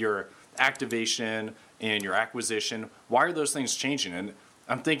your activation and your acquisition, why are those things changing? And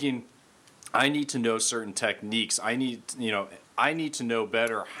I'm thinking, I need to know certain techniques. I need to know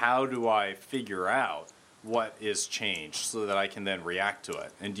better, how do I figure out what is changed so that I can then react to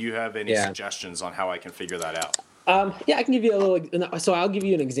it? And do you have any suggestions on how I can figure that out? I can give you a little. So I'll give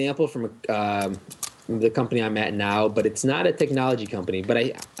you an example from the company I'm at now, but it's not a technology company.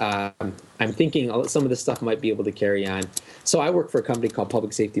 But I'm thinking some of this stuff might be able to carry on. So I work for a company called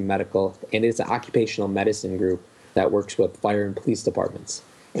Public Safety Medical, and it's an occupational medicine group that works with fire and police departments.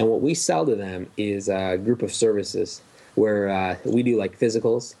 And what we sell to them is a group of services where we do like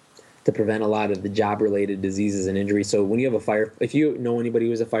physicals to prevent a lot of the job-related diseases and injuries. So when you have if you know anybody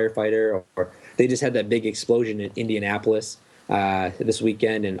who's a firefighter, or they just had that big explosion in Indianapolis this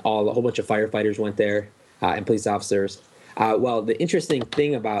weekend, and a whole bunch of firefighters went there and police officers. Well, the interesting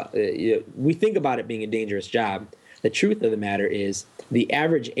thing about we think about it being a dangerous job. The truth of the matter is the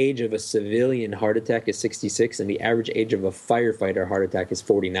average age of a civilian heart attack is 66, and the average age of a firefighter heart attack is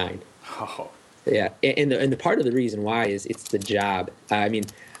 49. Oh. Yeah, and the part of the reason why is it's the job. I mean,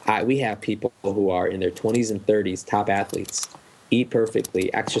 we have people who are in their 20s and 30s, top athletes, eat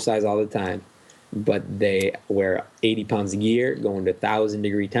perfectly, exercise all the time, but they wear 80 pounds of gear, going to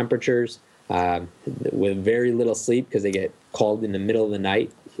 1,000-degree temperatures, with very little sleep because they get called in the middle of the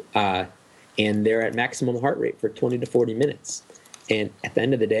night, and they're at maximum heart rate for 20 to 40 minutes. And at the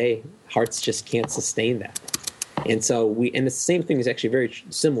end of the day, hearts just can't sustain that. And so and the same thing is actually very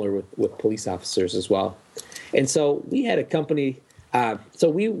similar with police officers as well. And so we had a company, so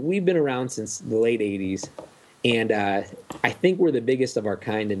we've been around since the late 80s, and I think we're the biggest of our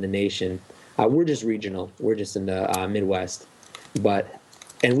kind in the nation. We're just regional. We're just in the Midwest.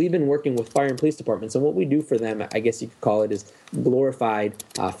 And we've been working with fire and police departments, and what we do for them, I guess you could call it, is glorified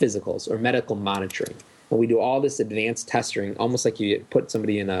physicals or medical monitoring. And we do all this advanced testing, almost like you put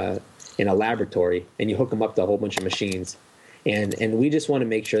somebody in a laboratory and you hook them up to a whole bunch of machines. And we just want to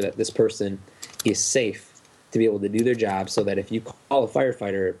make sure that this person is safe to be able to do their job, so that if you call a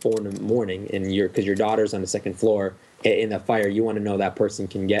firefighter at 4 in the morning and because your daughter's on the second floor in the fire, you want to know that person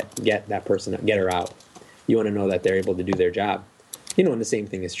can get that person, get her out. You want to know that they're able to do their job. And the same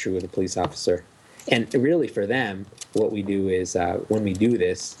thing is true with a police officer. And really for them, what we do is when we do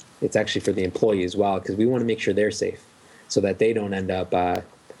this, it's actually for the employee as well, because we want to make sure they're safe so that they don't end up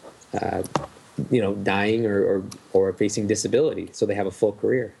dying or facing disability, so they have a full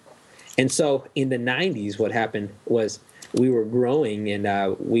career. And so in the 90s, what happened was we were growing, and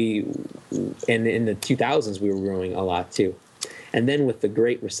in the 2000s, we were growing a lot too. And then with the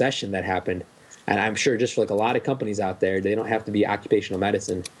Great Recession that happened, and I'm sure just for like a lot of companies out there, they don't have to be occupational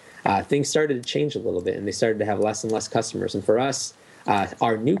medicine, things started to change a little bit, and they started to have less and less customers. And for us,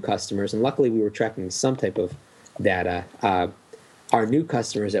 our new customers, and luckily we were tracking some type of data, our new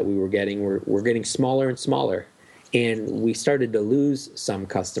customers that we were getting were getting smaller and smaller. And we started to lose some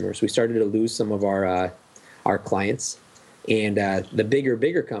customers. We started to lose some of our clients. And the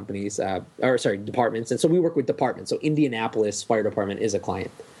bigger companies, departments. And so we work with departments. So Indianapolis Fire Department is a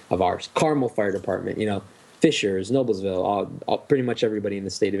client of ours. Carmel Fire Department, Fishers, Noblesville, all pretty much everybody in the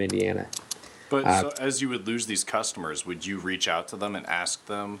state of Indiana. But so as you would lose these customers, would you reach out to them and ask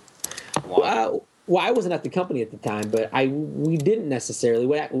them why? Well, I wasn't at the company at the time, but we didn't necessarily.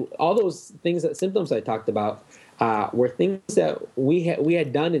 All those symptoms I talked about were things that we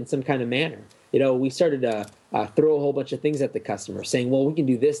had done in some kind of manner. We started to throw a whole bunch of things at the customer, saying, "Well, we can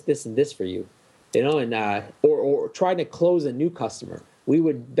do this, this, and this for you," or trying to close a new customer. We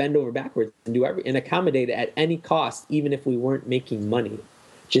would bend over backwards and do and accommodate at any cost, even if we weren't making money,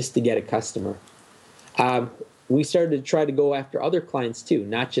 just to get a customer. We started to try to go after other clients too,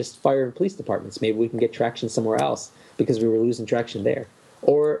 not just fire and police departments. Maybe we can get traction somewhere else because we were losing traction there.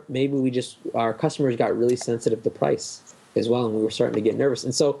 Or maybe our customers got really sensitive to price as well, and we were starting to get nervous.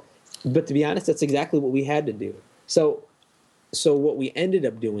 And so, but to be honest, that's exactly what we had to do. So what we ended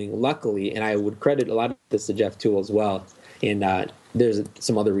up doing, luckily, and I would credit a lot of this to Jeff Toole as well, and there's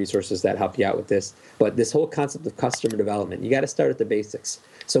some other resources that help you out with this, but this whole concept of customer development, you got to start at the basics.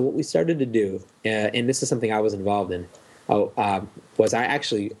 So what we started to do, and this is something I was involved in, was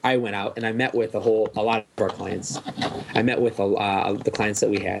I went out and I met with a lot of our clients. I met with the clients that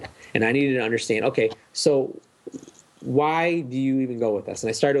we had, and I needed to understand, okay, so why do you even go with us? And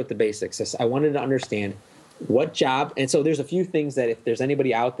I started with the basics. I wanted to understand what job, and so there's a few things that if there's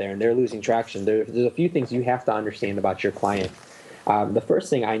anybody out there and they're losing traction, there's a few things you have to understand about your client. The first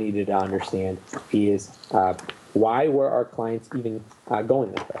thing I needed to understand is why were our clients even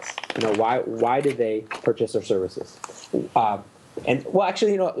going with us? Why did they purchase our services?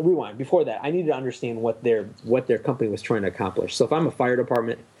 Rewind. Before that, I needed to understand what their company was trying to accomplish. So if I'm a fire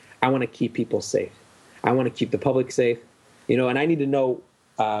department, I want to keep people safe. I want to keep the public safe. And I need to know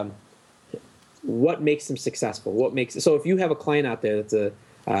what makes them successful. So if you have a client out there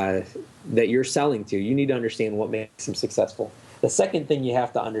that you're selling to, you need to understand what makes them successful. The second thing you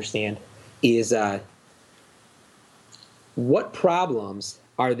have to understand is what problems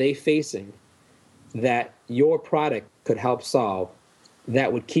are they facing that your product could help solve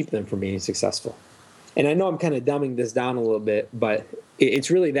that would keep them from being successful. And I know I'm kind of dumbing this down a little bit, but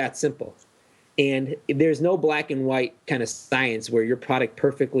it's really that simple. And there's no black and white kind of science where your product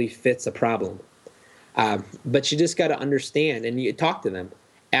perfectly fits a problem. But you just got to understand, and you talk to them,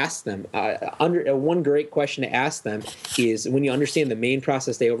 ask them. One great question to ask them is, when you understand the main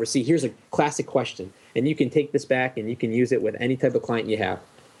process they oversee, here's a classic question, and you can take this back and you can use it with any type of client you have.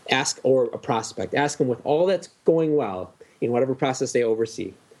 Or a prospect. Ask them, with all that's going well in whatever process they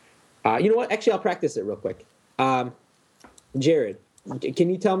oversee. You know what? Actually, I'll practice it real quick. Jared, can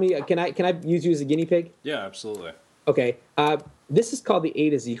you tell me? Can I use you as a guinea pig? Yeah, absolutely. Okay. This is called the A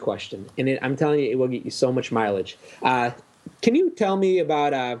to Z question, and I'm telling you, it will get you so much mileage. Can you tell me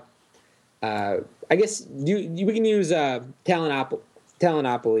about? I guess we can use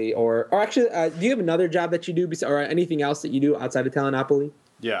Talenopoly, or actually, do you have another job that you do, or anything else that you do outside of Talenopoly?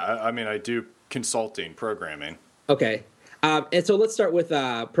 Yeah, I mean, I do consulting, programming. Okay. And so let's start with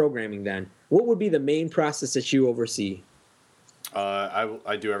programming then. What would be the main process that you oversee?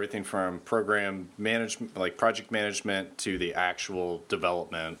 I do everything from program management, like project management, to the actual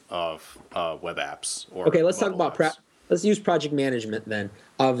development of web apps. Or okay, let's talk about apps. Let's use project management then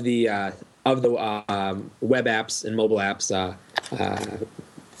of the web apps and mobile apps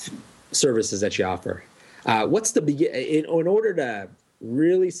services that you offer. What's the in order to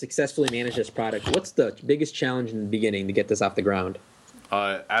really successfully manage this product? What's the biggest challenge in the beginning to get this off the ground?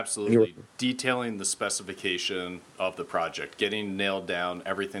 Absolutely. Detailing the specification of the project, getting nailed down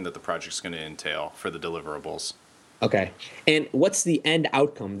everything that the project's going to entail for the deliverables. Okay. And what's the end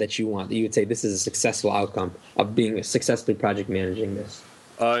outcome that you want, that you would say this is a successful outcome of being successfully project managing this?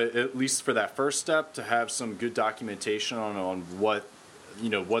 At least for that first step, to have some good documentation on what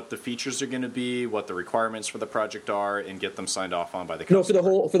the features are going to be, what the requirements for the project are, and get them signed off on by the customer.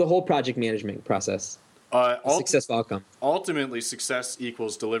 No, for the whole project management process. Successful outcome. Ultimately, success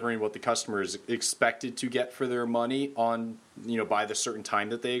equals delivering what the customer is expected to get for their money on, by the certain time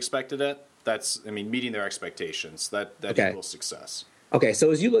that they expected it. Meeting their expectations. That equals success. Okay,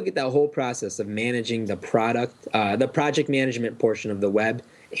 so as you look at that whole process of managing the product, the project management portion of the web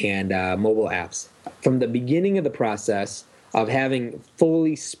and mobile apps, from the beginning of the process of having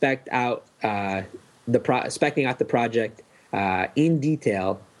fully spec'd out spec'ing out the project in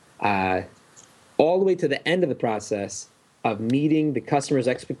detail, all the way to the end of the process of meeting the customer's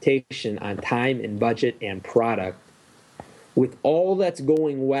expectation on time and budget and product, with all that's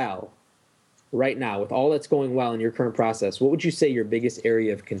going well right now, with all that's going well in your current process, what would you say your biggest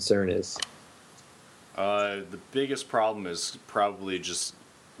area of concern is? The biggest problem is probably just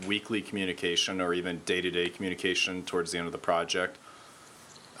weekly communication, or even day-to-day communication towards the end of the project.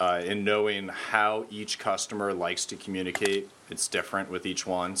 In knowing how each customer likes to communicate, it's different with each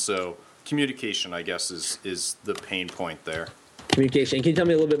one. So communication, I guess, is the pain point there. Communication. Can you tell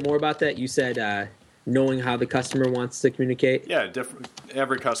me a little bit more about that? You said knowing how the customer wants to communicate. Yeah,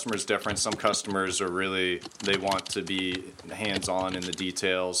 every customer is different. Some customers they want to be hands-on in the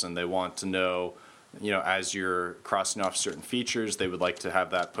details, and they want to know, as you're crossing off certain features, they would like to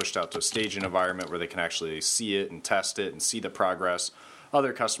have that pushed out to a staging environment where they can actually see it and test it and see the progress.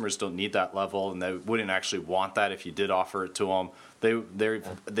 Other customers don't need that level, and they wouldn't actually want that if you did offer it to them.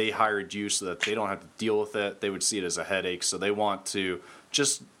 They hired you so that they don't have to deal with it. They would see it as a headache, so they want to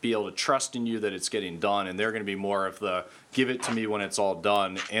just be able to trust in you that it's getting done, and they're going to be more of the give it to me when it's all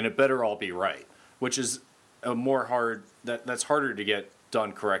done, and it better all be right, which is that's harder to get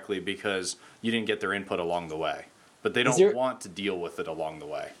done correctly because you didn't get their input along the way. But they don't want to deal with it along the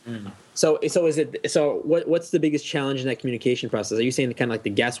way. So what's the biggest challenge in that communication process? Are you saying kind of like the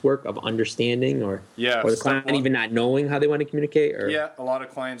guesswork of understanding, or the client even not knowing how they want to communicate? Or? Yeah, a lot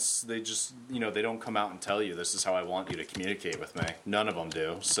of clients, they just, they don't come out and tell you, this is how I want you to communicate with me. None of them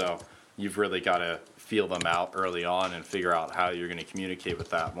do. So you've really got to feel them out early on and figure out how you're going to communicate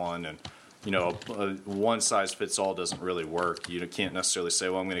with that one. And, one size fits all doesn't really work. You can't necessarily say,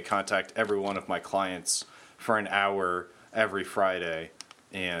 well, I'm going to contact every one of my clients for an hour every Friday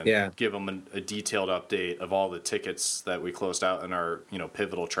and give them a detailed update of all the tickets that we closed out in our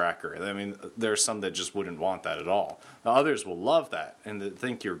pivotal tracker. I mean, there's some that just wouldn't want that at all. The others will love that, and they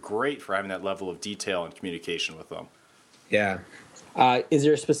think you're great for having that level of detail and communication with them. Yeah. Is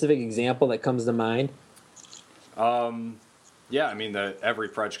there a specific example that comes to mind? Yeah, I mean, every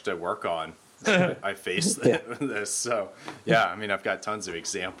project I work on, I face this. So, yeah, I mean, I've got tons of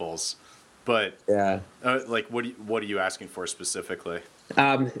examples. But what are you asking for specifically?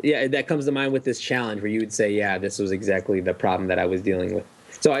 That comes to mind with this challenge where you would say, yeah, this was exactly the problem that I was dealing with.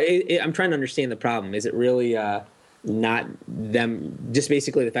 So I'm trying to understand the problem. Is it really not them, just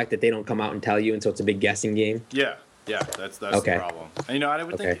basically the fact that they don't come out and tell you, and so it's a big guessing game? Yeah, that's okay. The problem. And,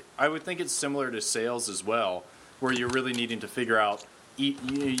 I would think it's similar to sales as well, where you're really needing to figure out.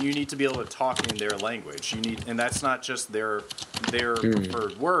 You need to be able to talk in their language. And that's not just their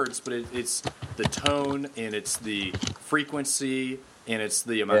preferred words, but it's the tone, and it's the frequency, and it's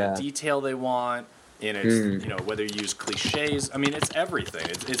the amount of detail they want, and it's whether you use cliches. I mean, it's everything.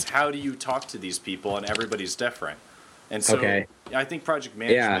 It's how do you talk to these people, and everybody's different. And so I think project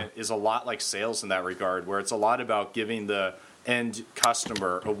management is a lot like sales in that regard, where it's a lot about giving the end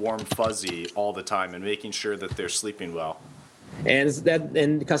customer a warm fuzzy all the time and making sure that they're sleeping well.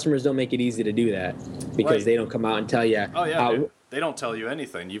 And customers don't make it easy to do that because they don't come out and tell you. Oh yeah, they don't tell you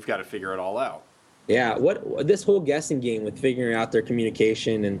anything. You've got to figure it all out. Yeah, what this whole guessing game with figuring out their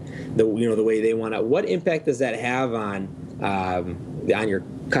communication and the way they want to. What impact does that have on your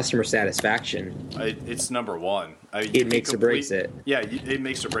customer satisfaction? It's number one. It makes or breaks it. Yeah, it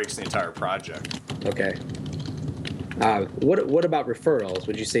makes or breaks the entire project. Okay. What about referrals?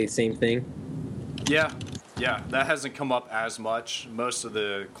 Would you say the same thing? Yeah, that hasn't come up as much. Most of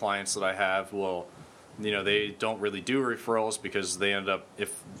the clients that I have will, they don't really do referrals because they end up,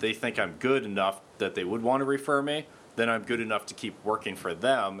 if they think I'm good enough that they would want to refer me, then I'm good enough to keep working for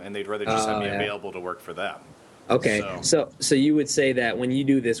them, and they'd rather just have me available to work for them. Okay, so you would say that when you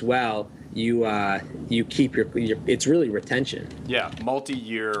do this well, you keep your it's really retention. Yeah,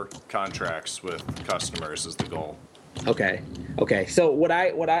 multi-year contracts with customers is the goal. Okay. So what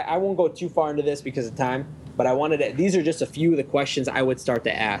I won't go too far into this because of time, but these are just a few of the questions I would start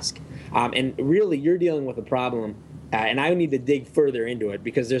to ask. And really, you're dealing with a problem, and I need to dig further into it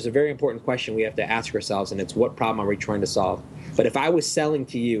because there's a very important question we have to ask ourselves, and it's what problem are we trying to solve? But if I was selling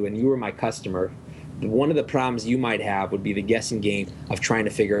to you and you were my customer, one of the problems you might have would be the guessing game of trying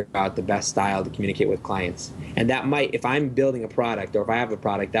to figure out the best style to communicate with clients. And that might, if I'm building a product or if I have a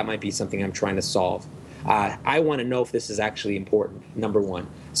product, that might be something I'm trying to solve. I want to know if this is actually important, number one.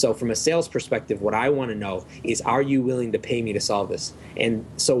 So from a sales perspective, what I want to know is, are you willing to pay me to solve this? And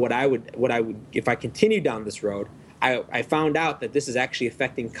so what I would, if I continue down this road, I found out that this is actually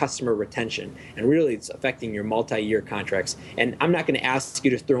affecting customer retention, and really it's affecting your multi-year contracts. And I'm not going to ask you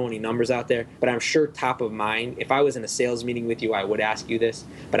to throw any numbers out there, but I'm sure top of mind, if I was in a sales meeting with you, I would ask you this,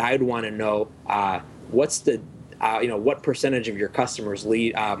 but I would want to know what percentage of your customers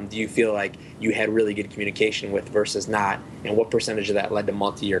do you feel like you had really good communication with versus not, and what percentage of that led to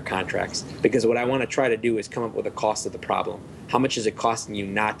multi-year contracts? Because what I want to try to do is come up with a cost of the problem. How much is it costing you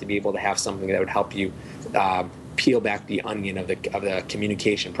not to be able to have something that would help you peel back the onion of the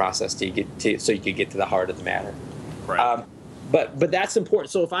communication process so you could get to the heart of the matter? Right. But that's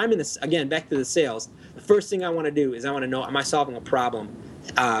important. So if I'm in this, again, back to the sales, the first thing I want to do is I want to know, am I solving a problem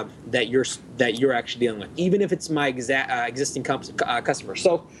that you're actually dealing with, even if it's my existing customer.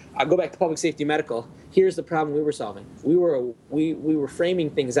 So I'll go back to public safety medical. Here's the problem we were solving. We were framing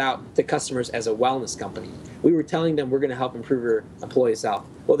things out to customers as a wellness company. We were telling them we're going to help improve your employees' health.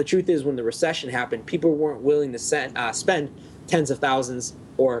 Well, the truth is, when the recession happened, people weren't willing to spend tens of thousands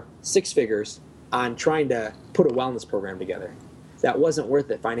or six figures on trying to put a wellness program together. That wasn't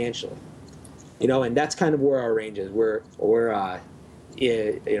worth it financially. And that's kind of where our range is. We're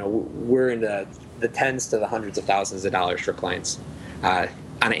in the tens to the hundreds of thousands of dollars for clients on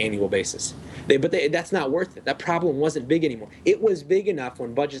an annual basis. That's not worth it. That problem wasn't big anymore. It was big enough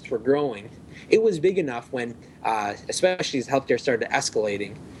when budgets were growing. It was big enough when, especially as healthcare started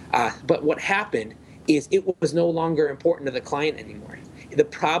escalating. But what happened is it was no longer important to the client anymore.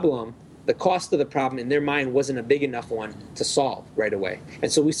 The cost of the problem in their mind wasn't a big enough one to solve right away.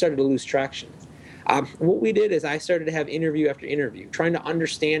 And so we started to lose traction. What we did is I started to have interview after interview, trying to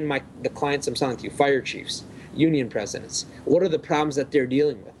understand the clients I'm selling to, fire chiefs, union presidents. What are the problems that they're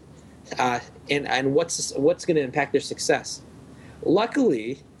dealing with? And what's going to impact their success?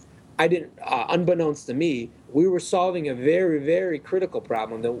 Luckily, I didn't. Unbeknownst to me, we were solving a very, very critical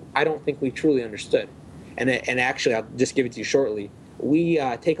problem that I don't think we truly understood. And actually, I'll just give it to you shortly. We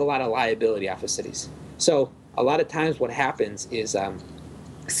take a lot of liability off of cities. So a lot of times, what happens is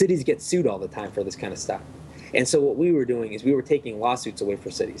cities get sued all the time for this kind of stuff. And so what we were doing is we were taking lawsuits away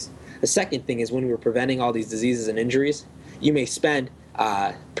from cities. The second thing is when we were preventing all these diseases and injuries, you may spend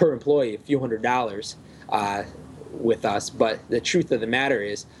per employee a few $100s with us, but the truth of the matter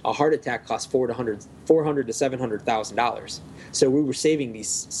is a heart attack costs $400,000 to $700,000. So we were saving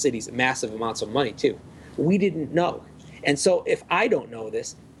these cities massive amounts of money too. We didn't know. And so if I don't know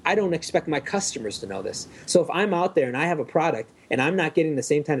this, I don't expect my customers to know this. So if I'm out there and I have a product and I'm not getting the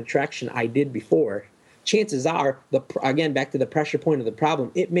same kind of traction I did before, chances are, again, back to the pressure point of the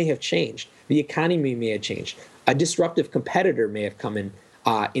problem, it may have changed. The economy may have changed. A disruptive competitor may have come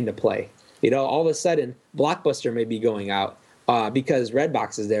into play. All of a sudden, Blockbuster may be going out because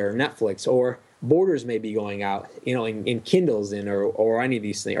Redbox is there, or Netflix, or Borders may be going out, in Kindles or any of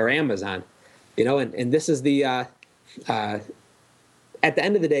these things, or Amazon, and this is the. At the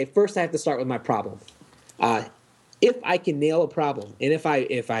end of the day, first I have to start with my problem. if I can nail a problem, and if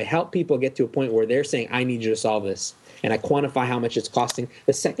I help people get to a point where they're saying, I need you to solve this, and I quantify how much it's costing,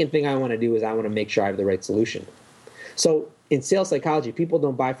 the second thing I want to do is I want to make sure I have the right solution. So in sales psychology, people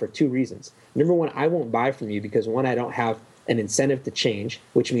don't buy for two reasons. Number one, I won't buy from you because, one, I don't have an incentive to change,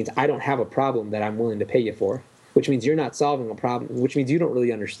 which means I don't have a problem that I'm willing to pay you for, which means you're not solving a problem, which means you don't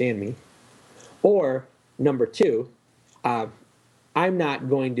really understand me. Or number two, I'm not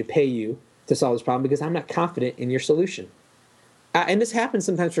going to pay you to solve this problem because I'm not confident in your solution. And this happens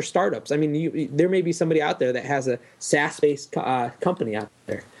sometimes for startups. I mean, there may be somebody out there that has a SaaS-based company out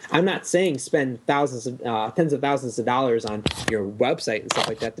there. I'm not saying spend tens of thousands of dollars on your website and stuff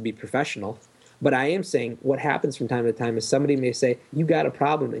like that to be professional. But I am saying what happens from time to time is somebody may say, you got a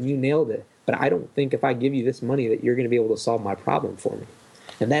problem and you nailed it, but I don't think if I give you this money that you're going to be able to solve my problem for me.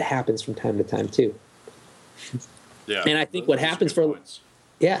 And that happens from time to time too. Yeah. And I think what happens and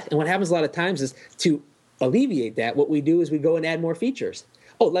what happens a lot of times is to alleviate that, what we do is we go and add more features.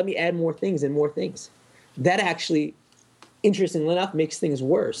 Oh, let me add more things and more things. That actually, interestingly enough, makes things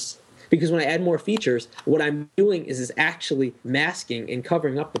worse. Because when I add more features, what I'm doing is actually masking and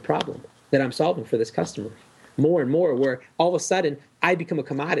covering up the problem that I'm solving for this customer. More and more, where all of a sudden I become a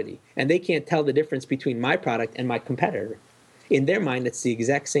commodity and they can't tell the difference between my product and my competitor. In their mind, it's the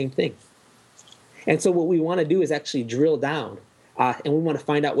exact same thing. And so what we want to do is actually drill down. And we want to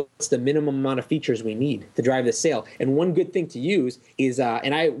find out what's the minimum amount of features we need to drive the sale. And one good thing to use is,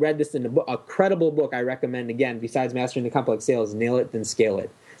 and I read this in a credible book I recommend, again, besides Mastering the Complex Sales, Nail It, Then Scale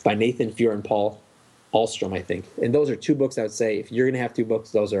It, by Nathan Fuhr and Paul Ahlstrom, I think. And those are two books I would say, if you're going to have two books,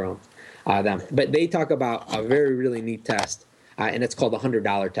 those are them. But they talk about a very, really neat test, and it's called the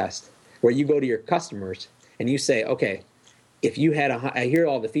 $100 test, where you go to your customers and you say, okay, if you had I hear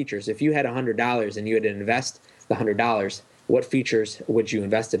all the features. If you had $100 and you had to invest the $100, what features would you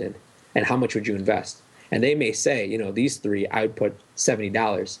invest it in, and how much would you invest? And they may say, these three I would put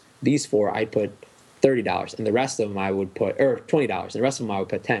 $70, these four I'd put $30, and the rest of them I would put, or $20, and the rest of them I would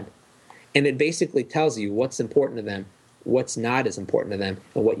put $10. And it basically tells you what's important to them, what's not as important to them,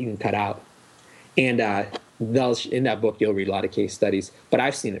 and what you can cut out. And in that book you'll read a lot of case studies, but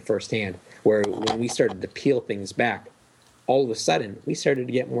I've seen it firsthand where when we started to peel things back, all of a sudden we started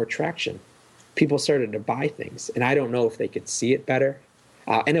to get more traction. People started to buy things, and I don't know if they could see it better.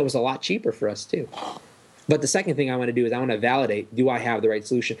 And it was a lot cheaper for us too. But the second thing I want to do is I want to validate, do I have the right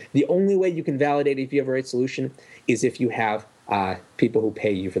solution? The only way you can validate if you have a right solution is if you have people who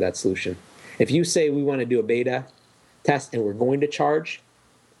pay you for that solution. If you say we want to do a beta test and we're going to charge,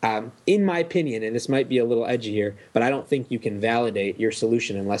 in my opinion, and this might be a little edgy here, but I don't think you can validate your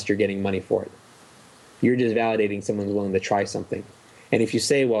solution unless you're getting money for it. You're just validating someone's willing to try something. And if you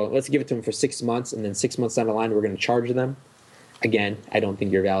say, well, let's give it to them for 6 months, and then 6 months down the line we're going to charge them, again, I don't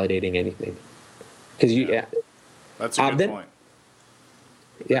think you're validating anything. Because that's a good point.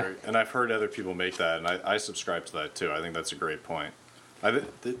 Yeah, and I've heard other people make that, and I subscribe to that too. I think that's a great point.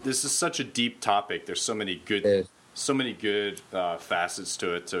 This is such a deep topic. There's so many good facets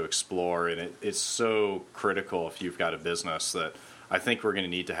to it to explore, and it's so critical if you've got a business that I think we're going to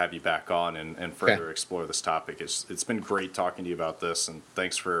need to have you back on and further explore this topic. It's been great talking to you about this, and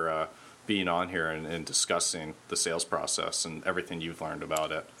thanks for being on here and discussing the sales process and everything you've learned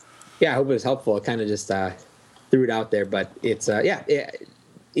about it. Yeah, I hope it was helpful. I kind of just threw it out there, but it's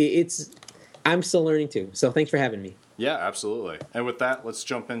I'm still learning too. So thanks for having me. Yeah, absolutely. And with that, let's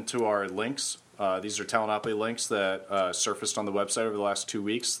jump into our links. These are Talanopoly links that surfaced on the website over the last 2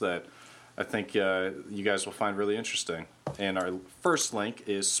 weeks that I think you guys will find really interesting. And our first link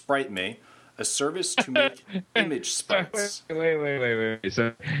is SpriteMe, a service to make image sprites. Wait.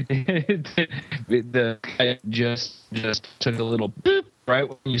 So I just took a little boop right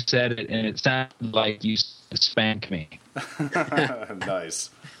when you said it, and it sounded like you spanked me. Nice.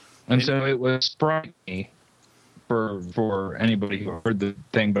 And so it was SpriteMe for anybody who heard the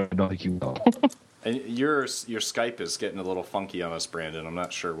thing, but I don't think you will. And your Skype is getting a little funky on us, Brandon. I'm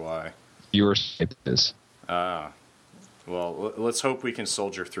not sure why. Your Skype is. Well, let's hope we can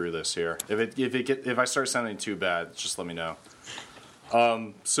soldier through this here. If I start sounding too bad, just let me know.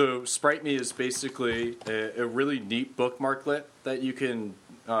 So SpriteMe is basically a really neat bookmarklet that you can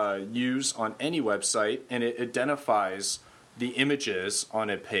use on any website, and it identifies the images on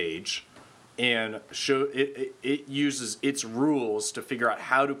a page and it uses its rules to figure out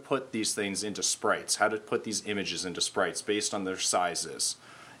how to put these things into sprites, how to put these images into sprites based on their sizes.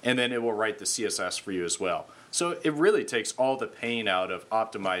 And then it will write the CSS for you as well. So it really takes all the pain out of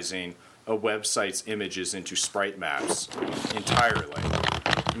optimizing a website's images into sprite maps entirely.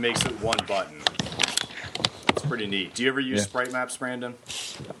 It makes it one button. It's pretty neat. Do you ever use sprite maps, Brandon?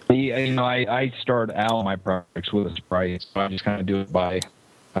 I start out my projects with a sprite, so I just kind of do it by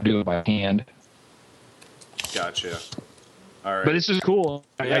hand. Gotcha. All right. But this is cool.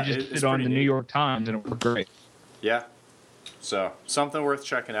 Yeah, I just did it on the New York Times, and it worked great. Yeah. So something worth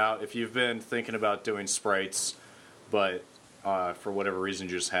checking out if you've been thinking about doing sprites, but for whatever reason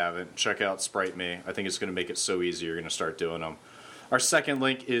you just haven't. Check out Sprite Me. I think it's going to make it so easy. You're going to start doing them. Our second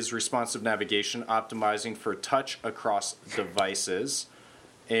link is responsive navigation, optimizing for touch across devices.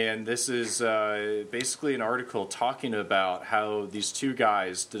 And this is basically an article talking about how these two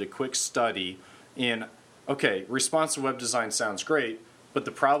guys did a quick study. And, okay, responsive web design sounds great, but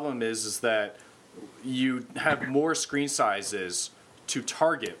the problem is that you have more screen sizes to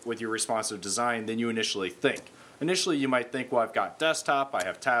target with your responsive design than you initially think. Initially, you might think, well, I've got desktop, I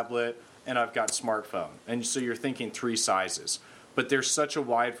have tablet, and I've got smartphone. And so you're thinking 3 sizes. But there's such a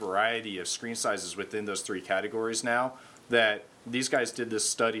wide variety of screen sizes within those 3 categories now that these guys did this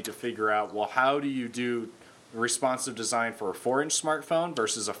study to figure out, well, how do you do responsive design for a 4-inch smartphone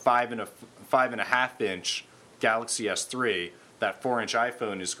versus a 5.5-inch Galaxy S3? That 4-inch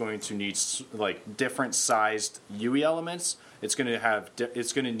iPhone is going to need like different sized UI elements. It's going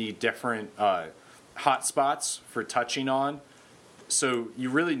to need different hotspots for touching on. So you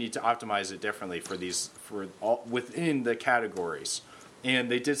really need to optimize it differently for all within the categories.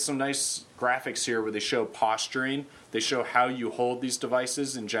 And they did some nice graphics here where they show posturing. They show how you hold these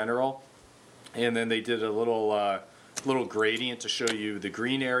devices in general. And then they did a little gradient to show you the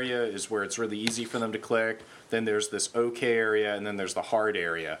green area is where it's really easy for them to click. Then there's this OK area, and then there's the hard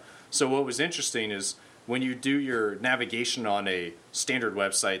area. So what was interesting is when you do your navigation on a standard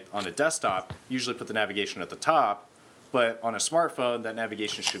website on a desktop, you usually put the navigation at the top. But on a smartphone, that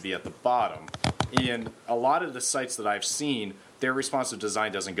navigation should be at the bottom. And a lot of the sites that I've seen, their responsive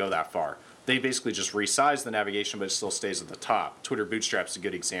design doesn't go that far. They basically just resize the navigation, but it still stays at the top. Twitter Bootstrap's a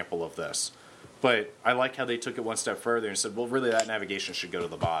good example of this. But I like how they took it one step further and said, well, really, that navigation should go to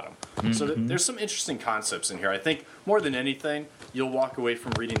the bottom. Mm-hmm. So there's some interesting concepts in here. I think more than anything, you'll walk away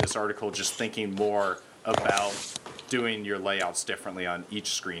from reading this article just thinking more about doing your layouts differently on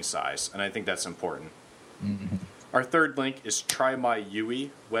each screen size. And I think that's important. Mm-hmm. Our third link is Try My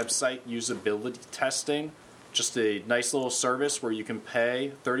UI website usability testing. Just a nice little service where you can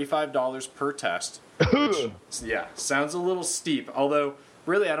pay $35 per test. Which, yeah, sounds a little steep. Although,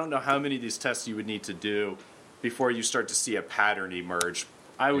 really, I don't know how many of these tests you would need to do before you start to see a pattern emerge.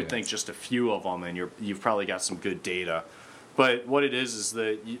 I would think just a few of them, and you've probably got some good data. But what it is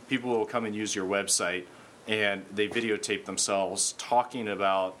that people will come and use your website, and they videotape themselves talking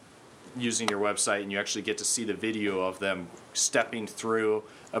about using your website, and you actually get to see the video of them stepping through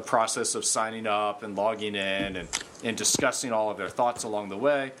a process of signing up and logging in and discussing all of their thoughts along the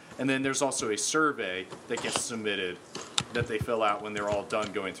way. And then there's also a survey that gets submitted that they fill out when they're all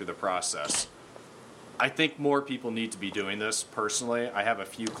done going through the process. I think more people need to be doing this personally. I have a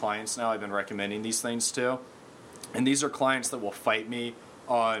few clients now I've been recommending these things to. And these are clients that will fight me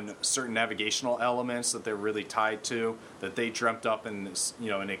on certain navigational elements that they're really tied to, that they dreamt up in this,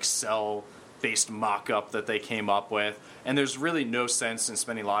 an Excel-based mock-up that they came up with. And there's really no sense in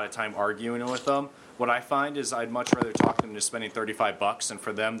spending a lot of time arguing with them. What I find is I'd much rather talk them into spending $35, and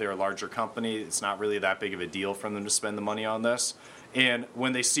for them, they're a larger company. It's not really that big of a deal for them to spend the money on this. And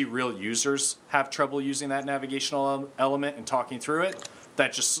when they see real users have trouble using that navigational element and talking through it,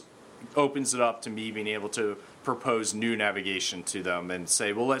 that just opens it up to me being able to propose new navigation to them and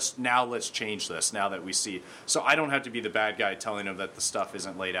say, well, let's change this now that we see. So I don't have to be the bad guy telling them that the stuff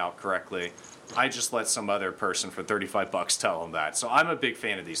isn't laid out correctly. I just let some other person for $35 tell them that. So I'm a big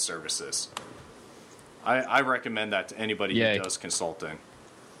fan of these services. I recommend that to anybody who does consulting.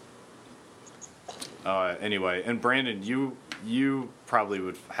 Anyway, and Brandon, you probably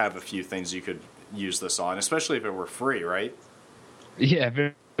would have a few things you could use this on, especially if it were free, right? Yeah, if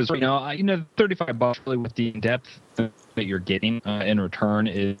it was, $35 really with the depth that you're getting in return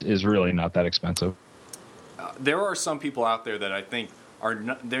is really not that expensive. There are some people out there that I think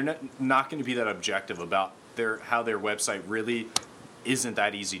they're not going to be that objective about how their website really isn't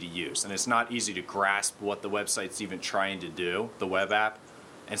that easy to use, and it's not easy to grasp what the website's even trying to do, the web app.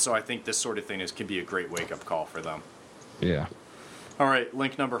 And so I think this sort of thing can be a great wake-up call for them. Yeah. All right,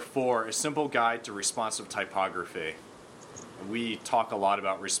 link number 4, a simple guide to responsive typography. We talk a lot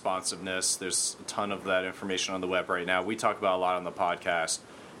about responsiveness. There's a ton of that information on the web right now. We talk about a lot on the podcast.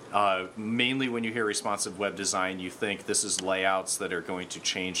 Mainly when you hear responsive web design, you think this is layouts that are going to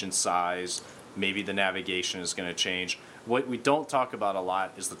change in size. Maybe the navigation is going to change. What we don't talk about a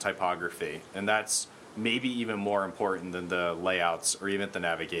lot is the typography, and that's maybe even more important than the layouts or even the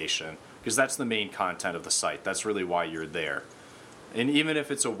navigation, because that's the main content of the site. That's really why you're there. And even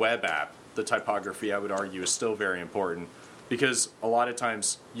if it's a web app, the typography, I would argue, is still very important, because a lot of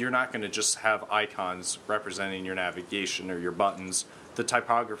times you're not going to just have icons representing your navigation or your buttons. The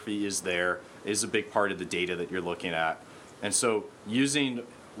typography is there, is a big part of the data that you're looking at. And so using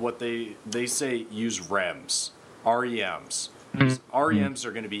what they say, use REMs, REMs. REMs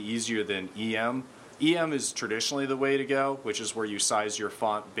are going to be easier than EM. EM is traditionally the way to go, which is where you size your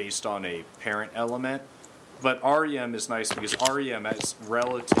font based on a parent element. But REM is nice because REM is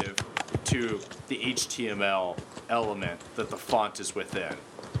relative to the HTML element that the font is within.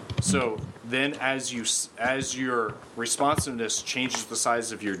 So then as your responsiveness changes the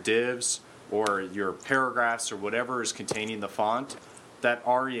size of your divs or your paragraphs or whatever is containing the font, that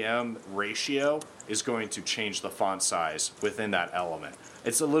REM ratio is going to change the font size within that element.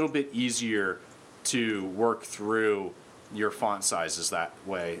 It's a little bit easier to work through your font sizes that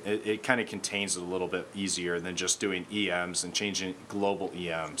way. It kind of contains it a little bit easier than just doing EMs and changing global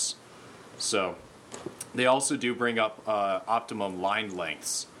EMs. So they also do bring up optimum line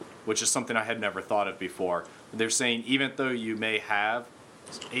lengths, which is something I had never thought of before. They're saying even though you may have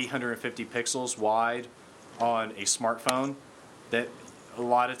 850 pixels wide on a smartphone, that a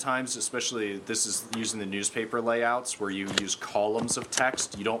lot of times, especially this is using the newspaper layouts where you use columns of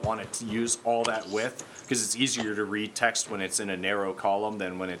text, you don't want it to use all that width because it's easier to read text when it's in a narrow column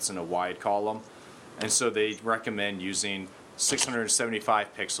than when it's in a wide column. And so they recommend using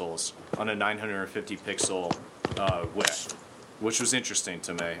 675 pixels on a 950 pixel width, which was interesting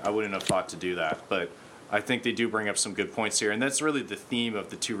to me. I wouldn't have thought to do that, but I think they do bring up some good points here. And that's really the theme of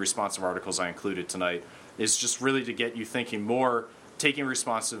the two responsive articles I included tonight, is just really to get you thinking more, taking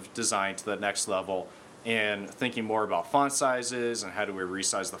responsive design to the next level and thinking more about font sizes and how do we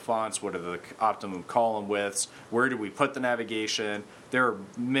resize the fonts, what are the optimum column widths, where do we put the navigation. There are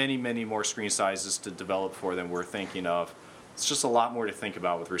many, many more screen sizes to develop for than we're thinking of. It's just a lot more to think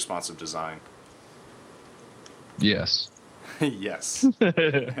about with responsive design. Yes. Yes.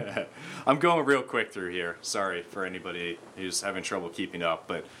 I'm going real quick through here. Sorry for anybody who's having trouble keeping up,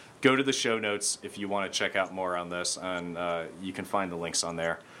 but go to the show notes if you want to check out more on this, and you can find the links on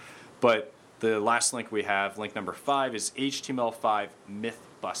there. But the last link we have, link number 5, is HTML5 myth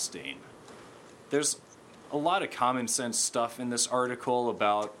busting. There's a lot of common sense stuff in this article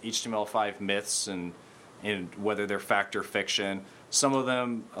about HTML5 myths and whether they're fact or fiction. Some of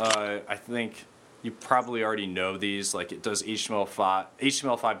them, I think you probably already know these, like it does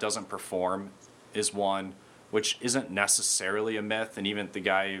HTML5 doesn't perform is one, which isn't necessarily a myth, and even the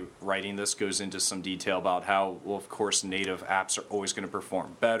guy writing this goes into some detail about how, well, of course, native apps are always going to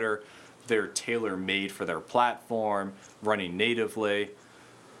perform better. They're tailor-made for their platform, running natively.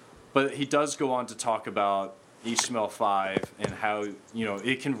 But he does go on to talk about HTML5 and how,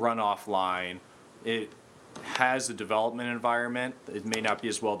 it can run offline. It has a development environment. It may not be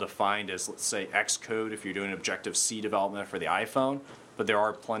as well defined as, let's say, Xcode if you're doing Objective-C development for the iPhone, but there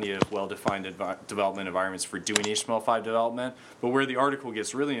are plenty of well-defined development environments for doing HTML5 development. But where the article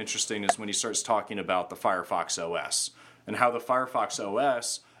gets really interesting is when he starts talking about the Firefox OS and how the Firefox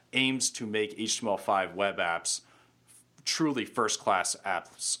OS aims to make HTML5 web apps truly first-class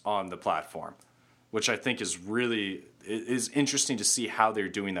apps on the platform, which I think is interesting to see how they're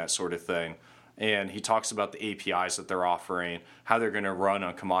doing that sort of thing. And he talks about the APIs that they're offering, how they're going to run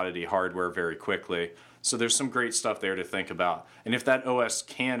on commodity hardware very quickly. So there's some great stuff there to think about. And if that OS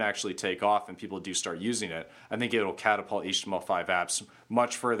can actually take off and people do start using it, I think it'll catapult HTML5 apps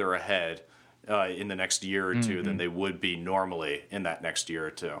much further ahead in the next year or two than they would be normally in that next year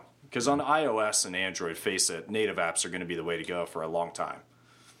or two. Because on iOS and Android, face it, native apps are going to be the way to go for a long time.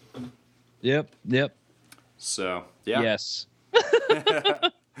 Yep. So, yeah. Yes.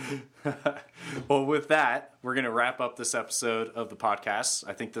 Well, with that, we're going to wrap up this episode of the podcast.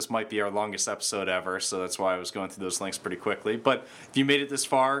 I think this might be our longest episode ever, so that's why I was going through those links pretty quickly. But if you made it this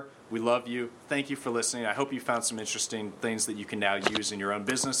far, we love you. Thank you for listening. I hope you found some interesting things that you can now use in your own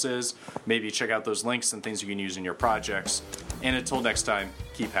businesses. Maybe check out those links and things you can use in your projects. And until next time,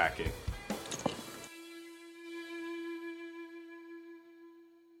 keep hacking.